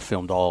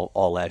self-filmed all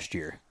last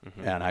year,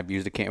 and I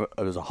used a camera.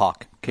 It was a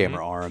Hawk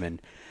camera arm,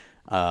 and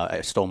I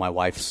stole my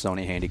wife's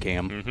Sony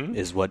Handycam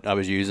is what I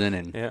was using,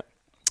 and Yeah.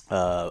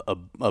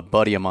 a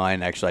buddy of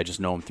mine, actually, I just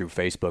know him through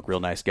Facebook,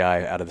 real nice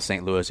guy out of the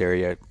St. Louis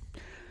area,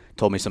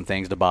 told me some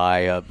things to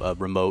buy, a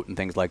remote and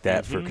things like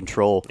that for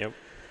control. Yep.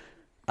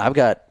 I've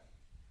got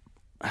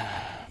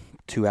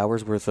 2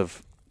 hours worth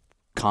of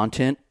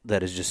content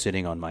that is just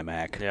sitting on my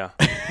Mac. Yeah.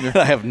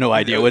 I have no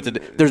idea what to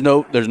do. There's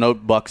no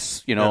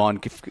bucks,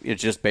 on.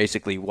 It's just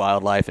basically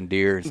wildlife and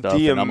deer and stuff.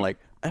 And I'm like,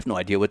 I have no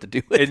idea what to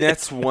do with And it.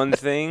 that's one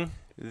thing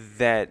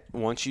that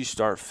once you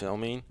start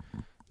filming,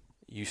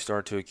 you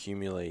start to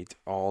accumulate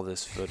all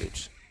this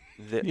footage.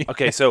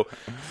 Okay, so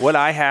what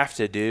I have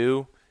to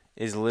do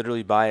is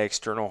literally buy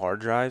external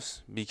hard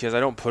drives, because I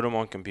don't put them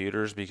on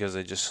computers because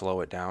they just slow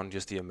it down,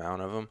 just the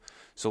amount of them.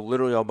 So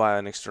literally I'll buy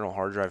an external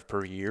hard drive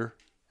per year.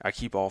 I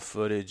keep all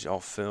footage, all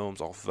films,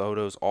 all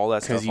photos, all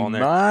that stuff because you on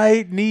there.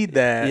 might need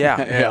that.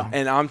 Yeah.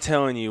 And I'm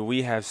telling you,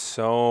 we have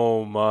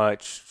so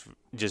much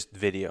just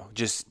video,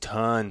 just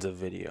tons of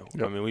video.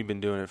 Yep. I mean, we've been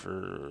doing it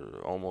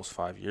for almost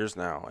 5 years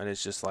now, and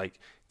it's just like,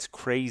 it's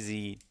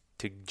crazy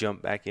to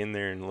jump back in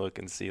there and look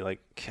and see, like,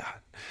 God,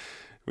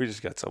 we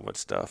just got so much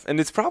stuff. And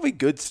it's probably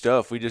good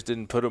stuff. We just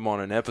didn't put them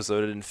on an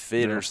episode. It didn't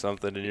fit or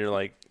something. And you're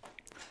like,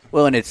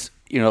 Well, and it's,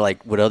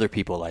 like, what other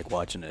people like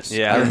watching this.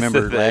 Yeah, I that's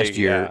remember the thing, last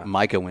year, yeah.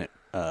 Micah went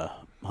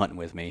hunting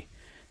with me,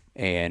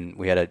 and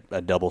we had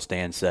a double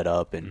stand set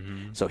up,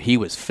 and so he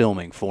was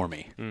filming for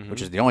me,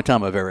 which is the only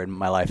time I've ever in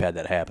my life had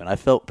that happen. I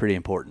felt pretty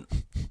important.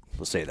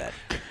 We'll say that.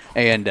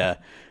 And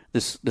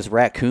this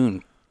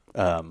raccoon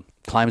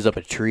climbs up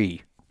a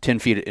tree 10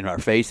 feet in our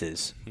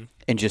faces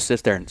and just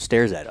sits there and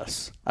stares at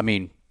us. I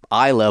mean,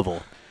 eye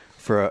level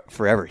for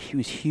forever. He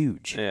was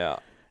huge. yeah.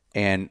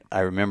 And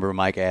I remember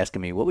Mike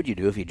asking me, what would you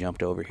do if he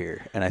jumped over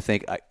here? And I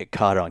think it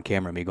caught on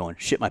camera, me going,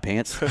 shit my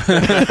pants.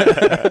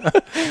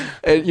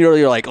 And,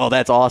 you're like, oh,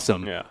 that's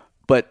awesome. Yeah.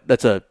 But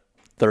that's a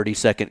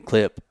 30-second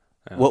clip.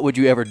 Yeah. What would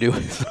you ever do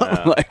with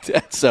something like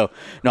that? So,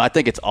 no, I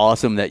think it's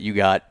awesome that you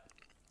got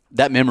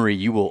that memory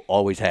you will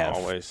always have.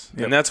 Always.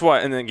 Yep. And that's why,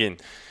 and again,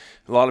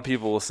 a lot of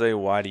people will say,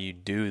 why do you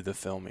do the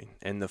filming?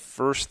 And the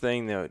first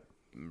thing that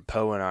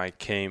Poe and I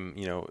came,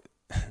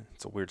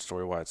 it's a weird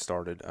story why it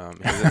started.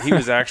 He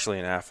was actually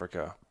in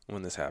Africa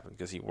when this happened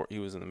because he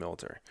was in the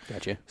military.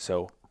 Gotcha.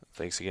 So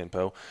thanks again,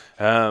 Poe.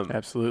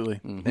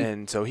 Absolutely. Mm-hmm.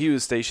 And so he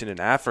was stationed in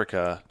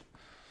Africa.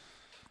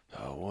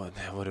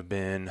 That would have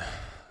been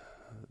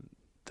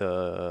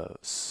the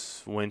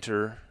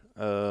winter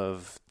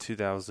of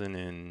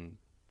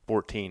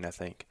 2014, I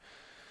think.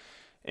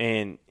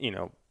 And,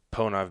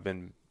 Poe and I have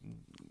been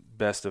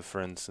best of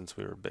friends since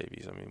we were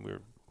babies. I mean, we've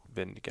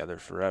been together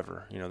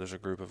forever. There's a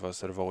group of us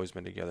that have always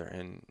been together.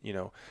 And,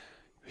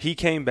 he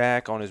came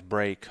back on his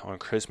break, on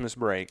Christmas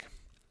break,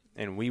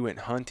 and we went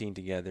hunting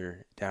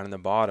together down in the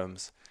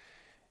bottoms.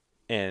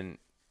 And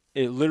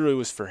it literally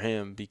was for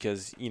him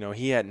because,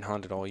 he hadn't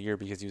hunted all year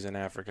because he was in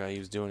Africa. He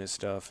was doing his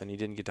stuff, and he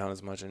didn't get to hunt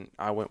as much. And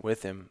I went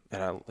with him,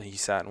 and he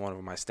sat in one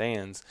of my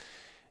stands,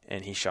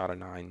 and he shot a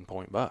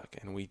 9-point buck.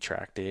 And we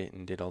tracked it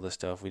and did all this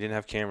stuff. We didn't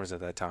have cameras at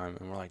that time.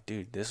 And we're like,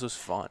 dude, this was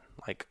fun.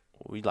 Like,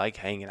 we like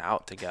hanging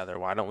out together.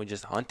 Why don't we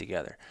just hunt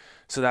together?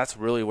 So that's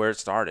really where it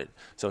started.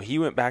 So he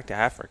went back to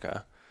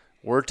Africa.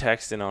 We're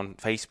texting on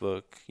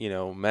Facebook,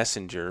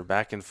 Messenger,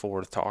 back and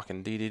forth,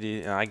 talking,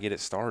 and I get it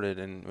started.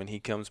 And when he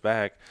comes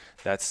back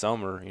that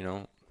summer,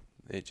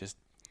 it just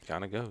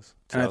kind of goes.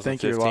 And I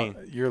think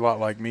you're a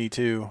lot like me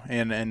too,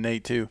 and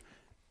Nate too.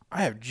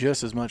 I have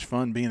just as much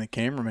fun being the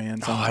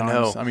cameraman sometimes. I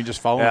know. I mean,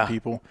 just following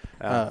people.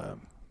 And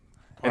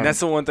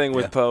that's the one thing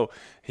with Poe.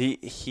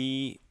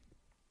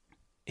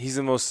 He's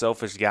the most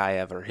selfish guy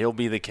ever. He'll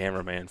be the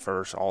cameraman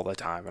first all the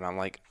time. And I'm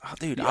like, oh,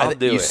 dude, I'll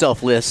do it. You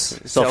selfless.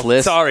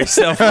 Sorry,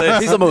 selfless.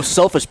 He's the most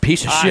selfish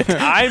piece of shit.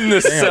 I'm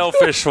the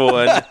selfish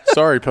one.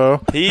 Sorry,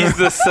 Poe. He's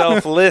the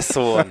selfless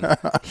one.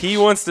 He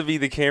wants to be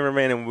the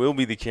cameraman and will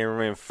be the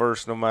cameraman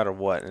first no matter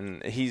what.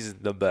 And he's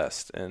the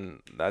best.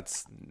 And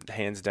that's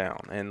hands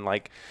down. And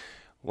like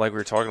we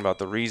were talking about,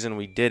 the reason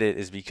we did it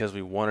is because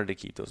we wanted to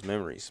keep those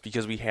memories.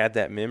 Because we had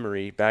that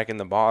memory back in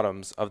the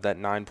bottoms of that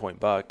 9-point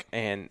buck.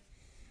 And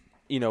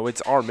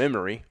it's our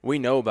memory. We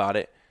know about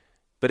it,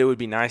 but it would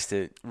be nice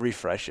to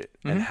refresh it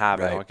and have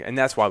it. And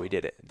that's why we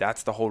did it.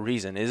 That's the whole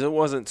reason. It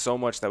wasn't so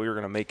much that we were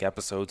going to make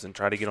episodes and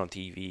try to get on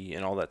TV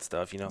and all that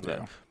stuff.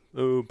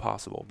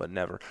 Possible, but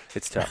never.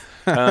 It's tough.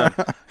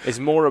 It's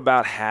more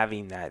about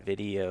having that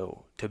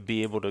video to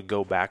be able to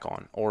go back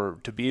on or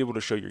to be able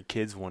to show your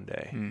kids one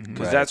day.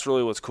 Because that's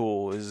really what's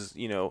cool is,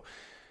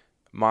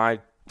 my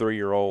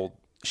 3-year-old,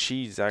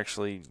 she's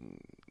actually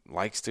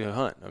likes to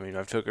hunt. I mean,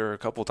 I've took her a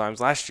couple times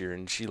last year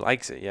and she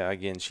likes it. Yeah,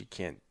 again, she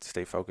can't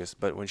stay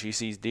focused, but when she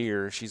sees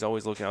deer, she's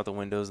always looking out the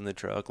windows in the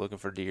truck looking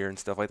for deer and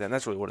stuff like that. And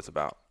that's really what it's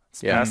about.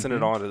 It's passing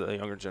it on to the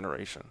younger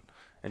generation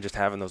and just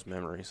having those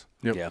memories.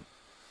 Yep. Yeah.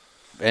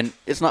 And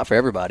it's not for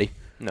everybody.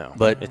 No,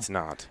 but it's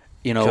not.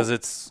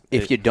 Because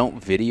if you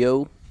don't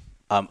video,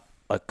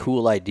 a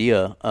cool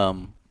idea,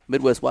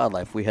 Midwest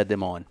Wildlife, we had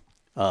them on.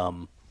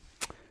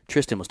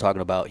 Tristan was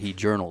talking about he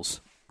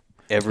journals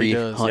every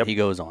hunt he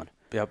goes on.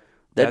 Yep.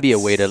 That'd be a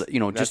way to,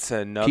 just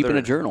keeping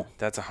a journal.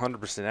 That's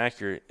 100%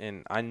 accurate.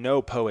 And I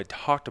know Poe had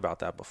talked about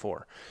that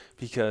before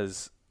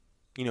because,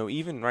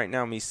 even right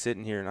now, me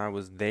sitting here and I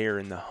was there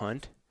in the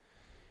hunt,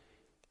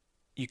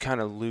 you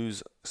kind of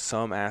lose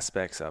some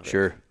aspects of it.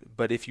 Sure.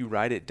 But if you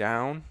write it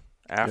down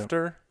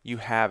after, you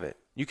have it.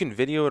 You can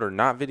video it or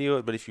not video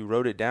it, but if you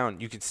wrote it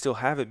down, you can still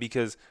have it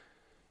because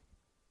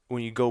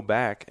when you go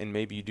back and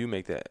maybe you do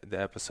make the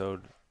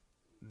episode,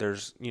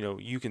 there's,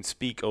 you can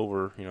speak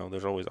over,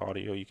 there's always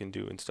audio you can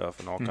do and stuff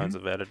and all kinds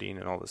of editing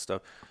and all this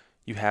stuff.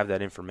 You have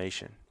that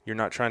information. You're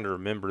not trying to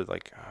remember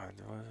like,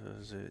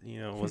 was it,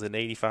 was it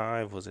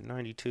 85? Was it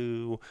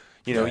 92?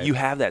 You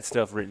have that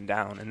stuff written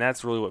down. And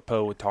that's really what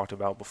Poe had talked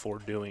about before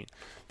doing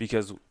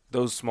because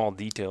those small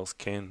details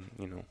can,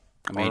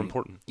 are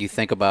important. You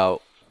think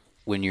about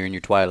when you're in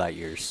your twilight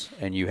years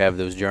and you have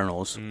those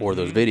journals or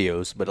those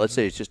videos, but let's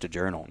say it's just a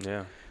journal.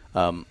 Yeah.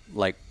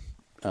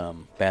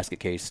 Basket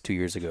Case 2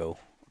 years ago,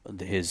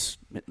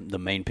 the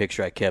main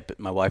picture I kept,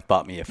 my wife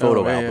bought me a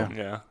photo album.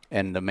 Yeah.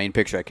 And the main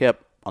picture I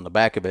kept, on the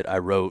back of it, I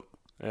wrote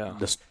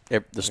the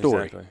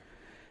story. Exactly.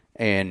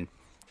 And,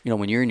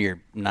 when you're in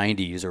your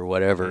 90s or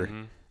whatever,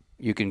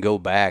 you can go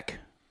back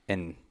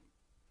and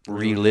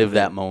relive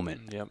that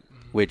moment. Yep.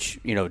 Which,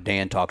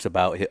 Dan talks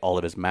about all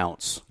of his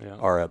mounts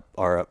are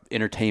a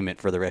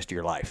entertainment for the rest of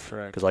your life.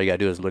 Correct. Because all you got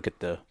to do is look at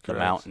the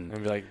mountain.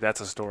 And be like,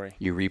 that's a story.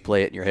 You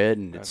replay it in your head,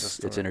 and That's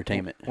it's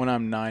entertainment. When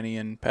I'm 90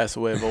 and pass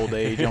away of old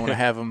age, I want to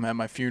have them at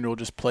my funeral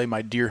just play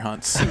my deer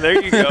hunts. There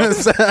you go.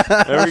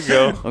 There we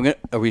go.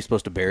 Are we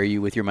supposed to bury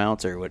you with your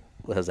mounts, or what?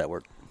 How does that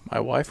work? My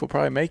wife will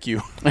probably make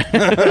you.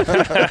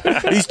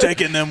 He's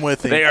taking them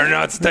with him. They are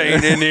not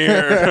staying in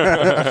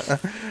here.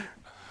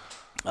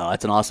 Oh,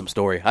 that's an awesome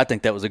story. I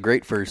think that was a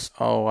great first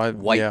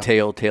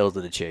whitetail Tales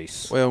of the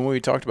Chase. Well, when we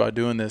talked about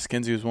doing this,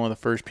 Kinsey was one of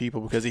the first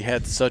people because he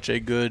had such a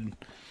good,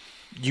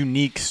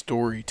 unique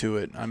story to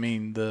it. I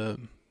mean, the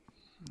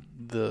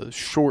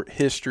short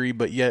history,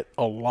 but yet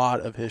a lot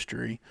of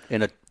history.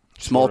 In a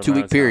small Short amount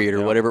 2-week of period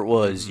time, or whatever it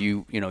was,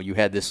 you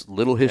had this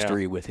little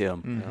history with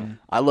him. Mm-hmm.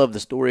 I love the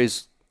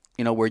stories,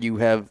 where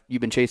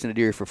you've been chasing a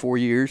deer for 4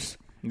 years.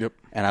 Yep.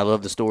 And I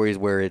love the stories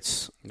where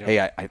it's, hey,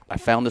 I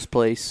found this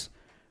place.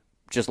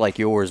 Just like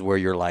yours, where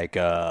you're like,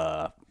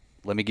 let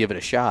me give it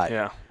a shot.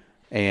 Yeah.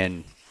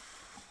 And,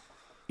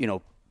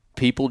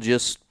 people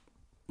just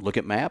look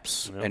at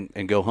maps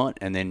and go hunt.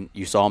 And then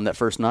you saw him that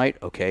first night.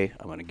 Okay,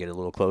 I'm going to get a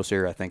little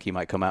closer. I think he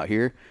might come out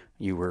here.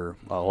 You were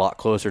a lot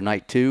closer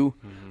night 2.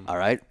 Mm-hmm. All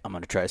right, I'm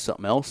going to try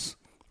something else.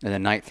 And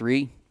then night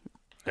 3,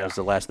 that was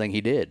the last thing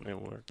he did.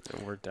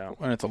 It worked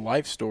out. When it's a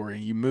life story,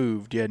 you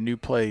moved, you had a new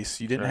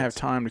place. You didn't have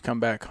time to come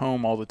back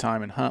home all the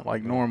time and hunt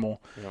like normal.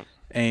 Yep.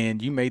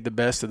 And you made the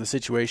best of the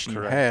situation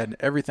you had.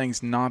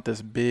 Everything's not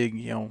this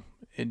big,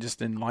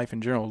 just in life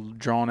in general,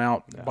 drawn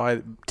out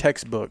by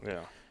textbook.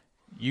 Yeah.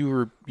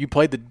 You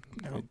played the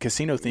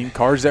casino theme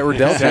cards that were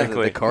dealt.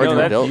 Exactly. The cards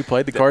were dealt. You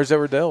played the cards that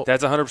were dealt.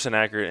 That's 100%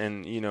 accurate.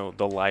 And,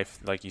 the life,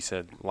 like you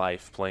said,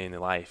 playing the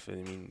life. I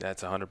mean,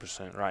 that's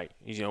 100% right.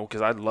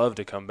 Because I'd love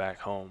to come back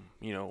home,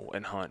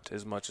 and hunt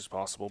as much as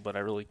possible, but I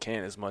really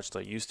can't as much as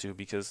I used to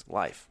because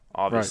life,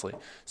 obviously.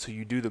 Right. So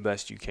you do the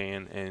best you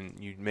can, and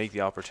you make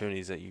the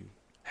opportunities that you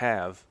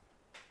have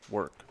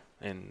work.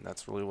 And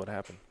that's really what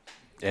happened.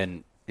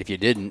 And if you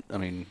didn't,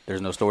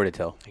 there's no story to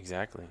tell.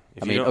 Exactly.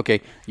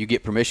 Okay, you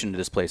get permission to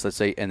this place, let's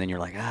say, and then you're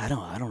like, I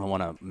don't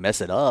want to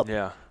mess it up.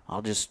 Yeah.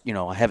 I'll just,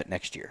 I have it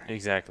next year.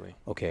 Exactly.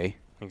 Okay.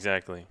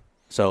 Exactly.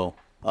 So,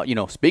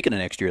 speaking of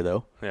next year,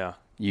 though. Yeah.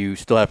 You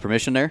still have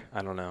permission there?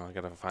 I don't know. I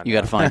got to find out. You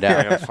got to find out.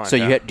 I gotta find so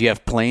out. do you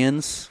have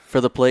plans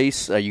for the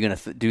place? Are you going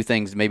to do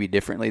things maybe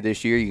differently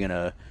this year? You're going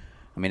to,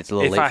 it's a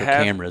little late for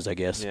cameras, I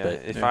guess. Yeah, but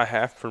if I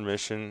have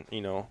permission,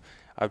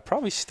 I'd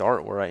probably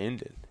start where I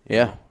ended. You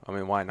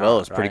know? Why not? Well,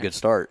 it's a pretty right? good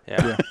start.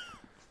 Yeah.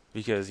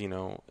 Because,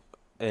 and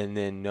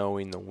then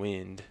knowing the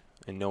wind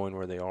and knowing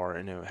where they are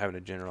and having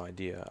a general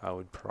idea, I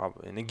would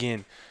probably, and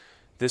again,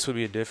 this would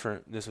be a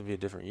different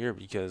year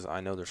because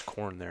I know there's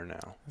corn there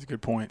now. That's a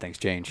good point. Things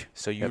change.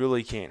 So you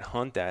really can't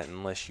hunt that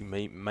unless you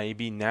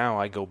maybe now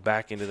I go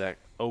back into that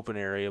open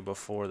area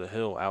before the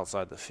hill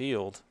outside the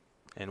field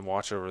and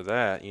watch over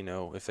that,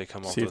 if they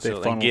come off the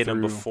hill and get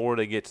them before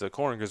they get to the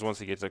corn, because once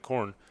they get to the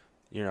corn,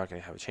 you're not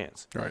going to have a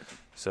chance. Right.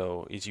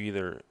 So it's you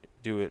either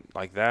do it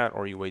like that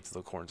or you wait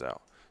till the corn's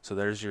out. So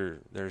there's your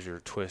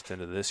twist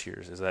into this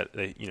year's is that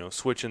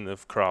switching the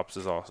crops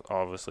is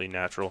obviously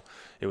natural.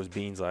 It was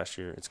beans last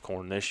year. It's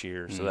corn this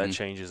year. So that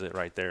changes it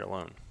right there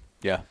alone.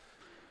 Yeah.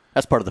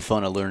 That's part of the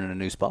fun of learning a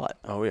new spot.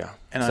 Oh, yeah.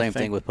 And Same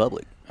thing with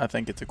public. I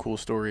think it's a cool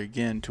story,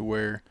 again, to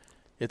where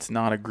it's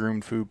not a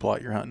groomed food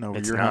plot you're hunting over.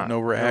 You're hunting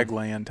over ag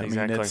land.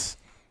 Exactly.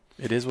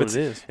 It is what it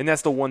is. And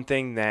that's the one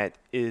thing that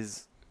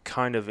is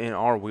kind of in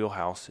our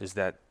wheelhouse is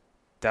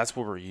that's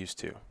what we're used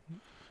to.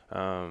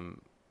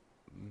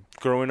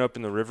 Growing up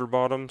in the river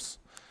bottoms,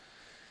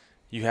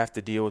 you have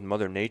to deal with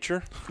Mother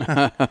Nature.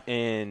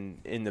 And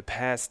in the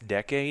past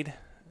decade,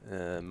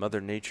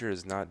 Mother Nature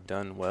has not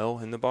done well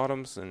in the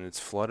bottoms, and it's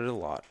flooded a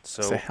lot.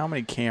 So how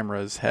many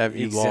cameras have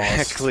you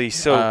exactly. lost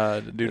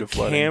So due to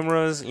flooding?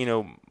 Cameras,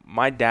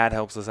 my dad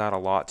helps us out a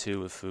lot,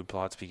 too, with food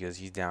plots because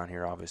he's down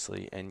here,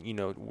 obviously. And,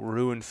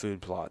 ruined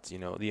food plots,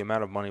 the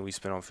amount of money we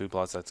spend on food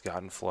plots that's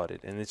gotten flooded.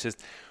 And it's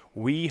just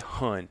we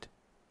hunt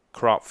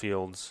crop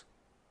fields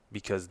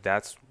because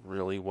that's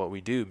really what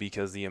we do,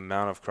 because the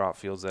amount of crop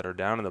fields that are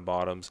down in the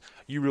bottoms,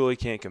 you really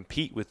can't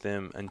compete with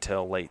them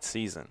until late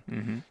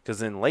season.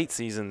 Because in late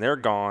season, they're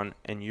gone,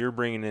 and you're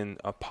bringing in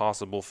a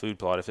possible food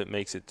plot if it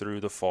makes it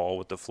through the fall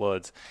with the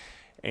floods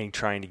and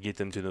trying to get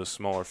them to those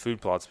smaller food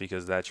plots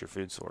because that's your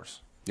food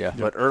source. Yeah.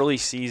 But early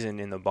season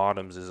in the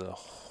bottoms is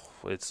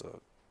it's an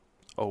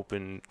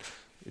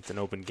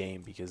open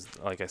game because,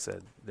 like I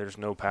said, there's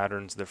no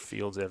patterns. There are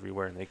fields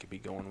everywhere, and they could be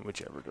going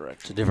whichever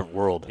direction. It's a different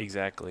world.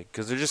 Exactly,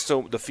 because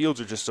the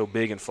fields are just so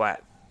big and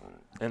flat,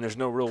 and there's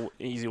no real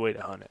easy way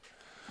to hunt it.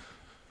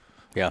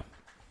 Yeah,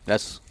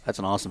 that's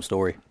an awesome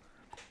story.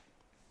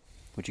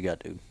 What you got,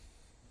 dude?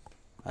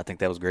 I think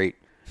that was great.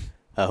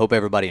 I hope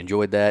everybody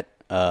enjoyed that.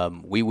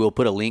 We will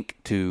put a link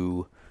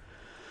to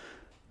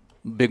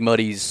Big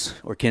Muddy's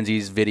or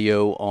Kenzie's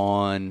video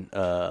on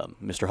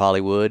Mr.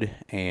 Hollywood,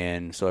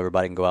 and so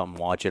everybody can go out and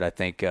watch it. I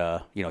think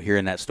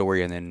hearing that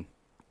story, and then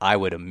I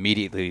would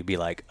immediately be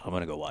like, I'm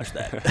gonna go watch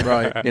that.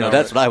 Right.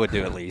 That's what I would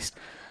do at least.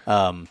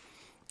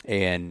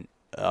 And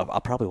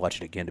I'll probably watch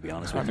it again, to be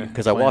honest with you,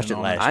 because I watched it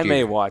last year. I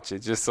may watch it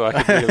just so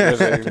I can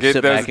get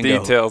Sit those back and go.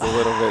 details a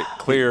little bit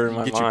clearer in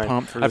my Get you mind.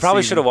 pumped for I the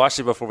probably season. should have watched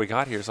it before we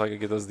got here so I could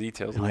get those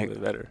details a little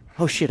bit better.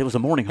 Oh shit! It was a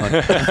morning hunt.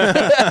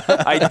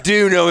 I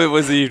do know it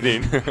was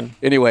evening.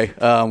 Anyway,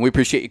 we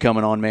appreciate you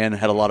coming on, man.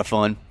 Had a lot of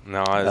fun.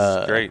 No,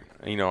 it's great.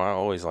 I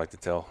always like to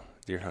tell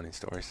deer hunting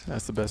stories.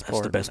 That's the best That's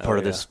part. the best part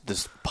of this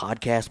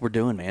podcast we're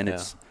doing, man. Yeah.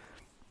 It's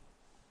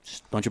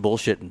just a bunch of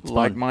bullshit and it's fun.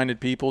 Like-minded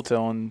people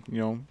telling,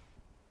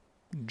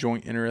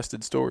 joint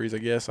interested stories, I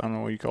guess. I don't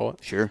know what you call it.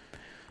 Sure.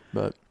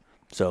 But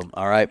So,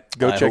 all right.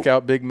 go check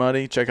out Big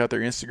Muddy. Check out their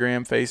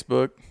Instagram,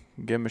 Facebook.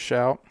 Give them a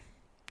shout.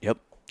 Yep.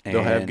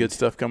 They'll have And good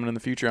stuff coming in the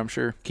future, I'm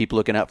sure. keep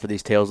looking out for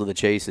these Tales of the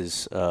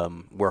Chases.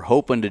 We're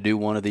hoping to do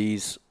one of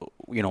these.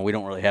 We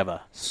don't really have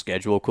a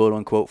schedule, quote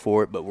unquote,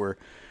 for it, but we're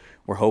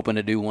hoping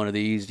to do one of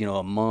these,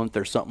 a month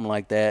or something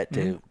like that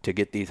to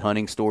get these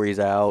hunting stories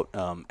out.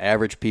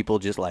 Average people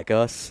just like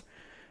us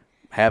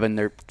having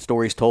their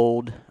stories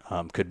told.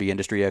 Could be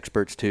industry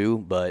experts too,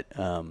 but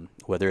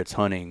whether it's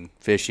hunting,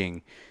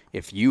 fishing,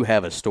 if you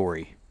have a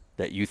story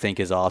that you think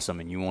is awesome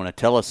and you want to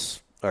tell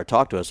us or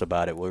talk to us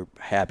about it, we're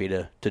happy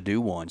to do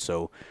one.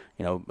 So,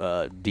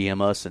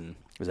 DM us, and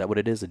is that what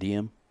it is, a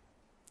DM?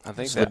 I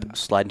think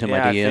Slide into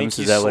my I DMs. think Is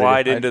you that what it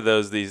slide is? into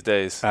those these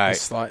days. All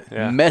right.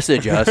 Yeah.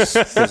 Message us,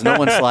 because no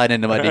one's sliding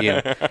into my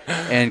DM,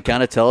 and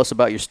kind of tell us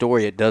about your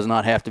story. It does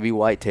not have to be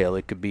whitetail.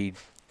 It could be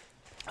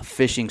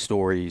fishing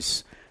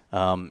stories,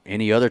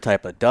 any other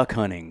type of duck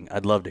hunting.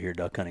 I'd love to hear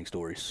duck hunting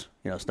stories,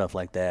 stuff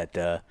like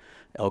that.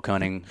 Elk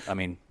hunting,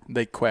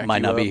 They quack might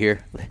you not up. be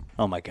here.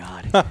 Oh, my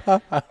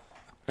God.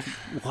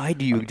 Why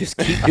do you just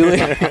keep doing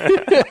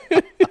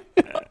it?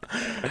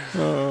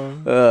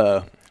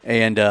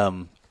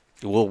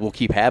 We'll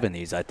keep having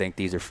these. I think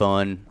these are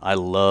fun. I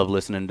love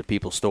listening to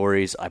people's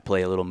stories. I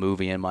play a little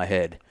movie in my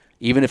head.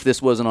 Even if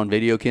this wasn't on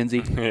video,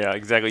 Kinsey, Yeah,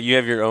 exactly. You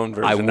have your own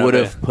version I of would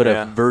it. have put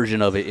Yeah. a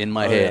version of it in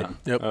my head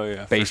Yep. Oh,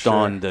 yeah. based for sure.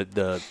 on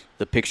the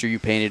picture you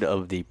painted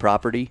of the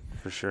property,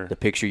 For sure. the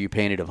picture you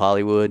painted of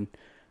Hollywood,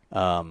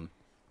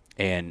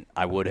 and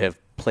I would have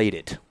played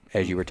it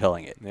as you were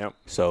telling it. Yep.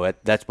 So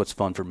that's what's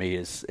fun for me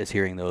is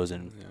hearing those,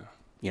 and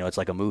it's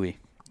like a movie.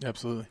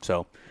 Absolutely.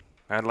 So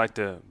I'd like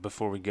to,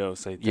 before we go,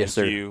 say thank Yes,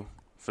 sir. you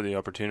for the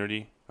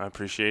opportunity. I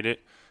appreciate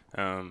it.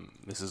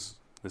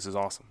 This is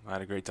awesome. I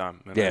had a great time.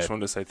 And I Yeah. just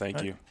wanted to say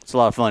thank you. it's a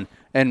lot of fun.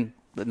 And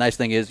the nice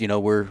thing is,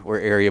 we're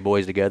area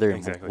boys together, and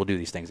Exactly. we'll do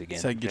these things again.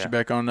 So get Yeah. you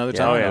back on another Yeah.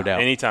 time. Oh, yeah. no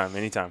doubt.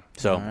 Anytime.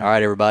 So, All right. all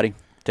right, everybody,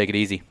 take it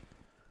easy.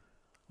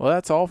 Well,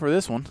 that's all for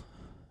this one.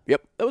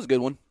 Yep, that was a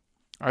good one.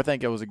 I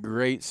think it was a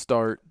great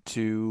start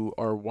to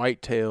our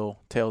whitetail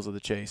Tales of the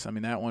Chase.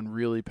 That one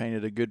really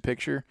painted a good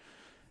picture.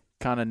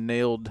 Kind of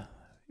nailed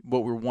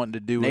what we're wanting to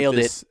do. Nailed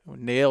with this,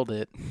 Nailed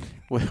it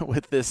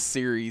with this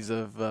series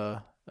of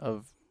No,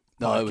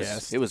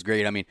 podcasts. it was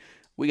great.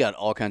 We got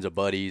all kinds of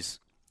buddies,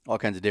 all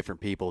kinds of different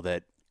people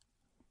that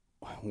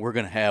we're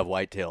going to have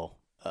whitetail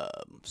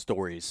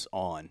stories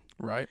on.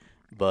 Right.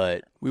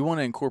 But We want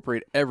to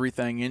incorporate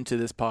everything into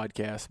this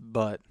podcast,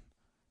 but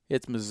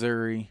it's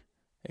Missouri,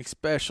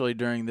 especially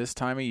during this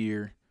time of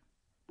year.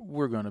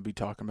 We're going to be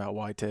talking about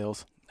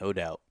whitetails. no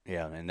doubt,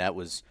 yeah, and that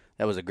was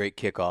a great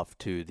kickoff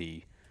to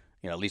the,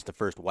 at least the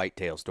first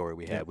whitetail story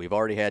we had. Yep. We've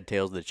already had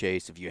Tales of the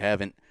Chase. If you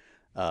haven't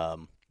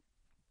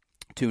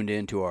tuned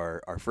in to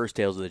our first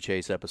Tales of the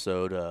Chase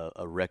episode,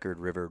 a Record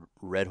River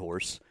Red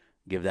Horse,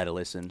 give that a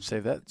listen. Say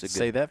that. It's a good-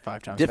 Say that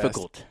 5 times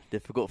fast.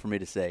 Difficult for me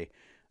to say.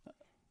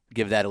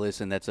 Give that a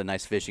listen. That's a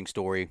nice fishing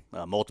story,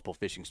 multiple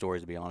fishing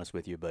stories to be honest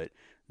with you. But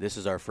this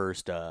is our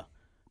first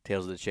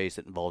Tales of the Chase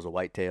that involves a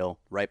whitetail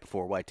right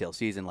before whitetail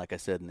season, like I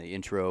said in the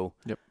intro.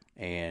 Yep.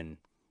 And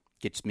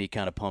gets me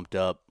kind of pumped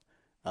up.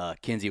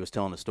 Kinsey was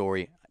telling the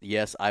story.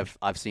 Yes,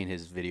 I've seen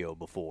his video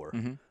before,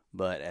 Mhm.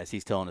 but as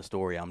he's telling the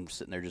story, I'm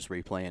sitting there just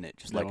replaying it,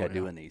 just like Oh, I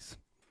do yeah. in these.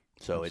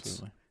 So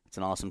Absolutely. it's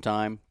an awesome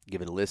time.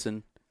 Give it a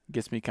listen.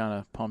 Gets me kind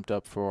of pumped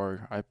up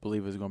for, I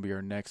believe is going to be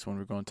our next one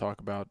we're going to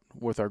talk about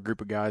with our group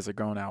of guys that are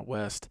going out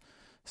west.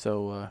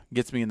 So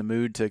gets me in the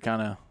mood to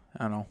kind of,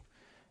 I don't know,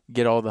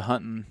 get all the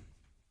hunting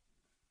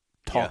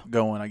talk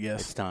going, I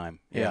guess. It's time.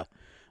 Yeah. Yeah.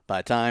 By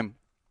the time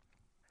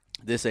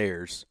this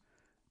airs,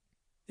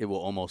 it will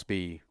almost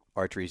be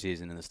archery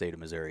season in the state of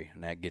Missouri,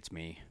 and that gets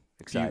me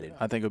excited.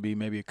 I think it'll be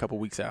maybe a couple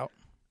weeks out.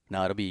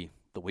 No, it'll be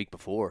the week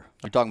before.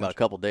 You're talking about a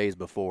couple days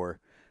before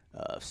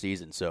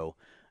season, so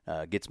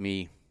gets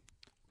me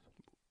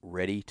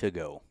ready to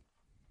go.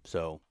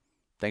 So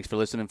thanks for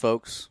listening,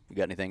 folks. You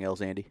got anything else,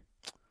 Andy?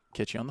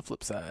 Catch you on the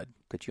flip side.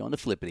 Put you on the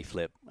flippity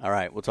flip. All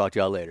right, we'll talk to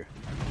y'all later.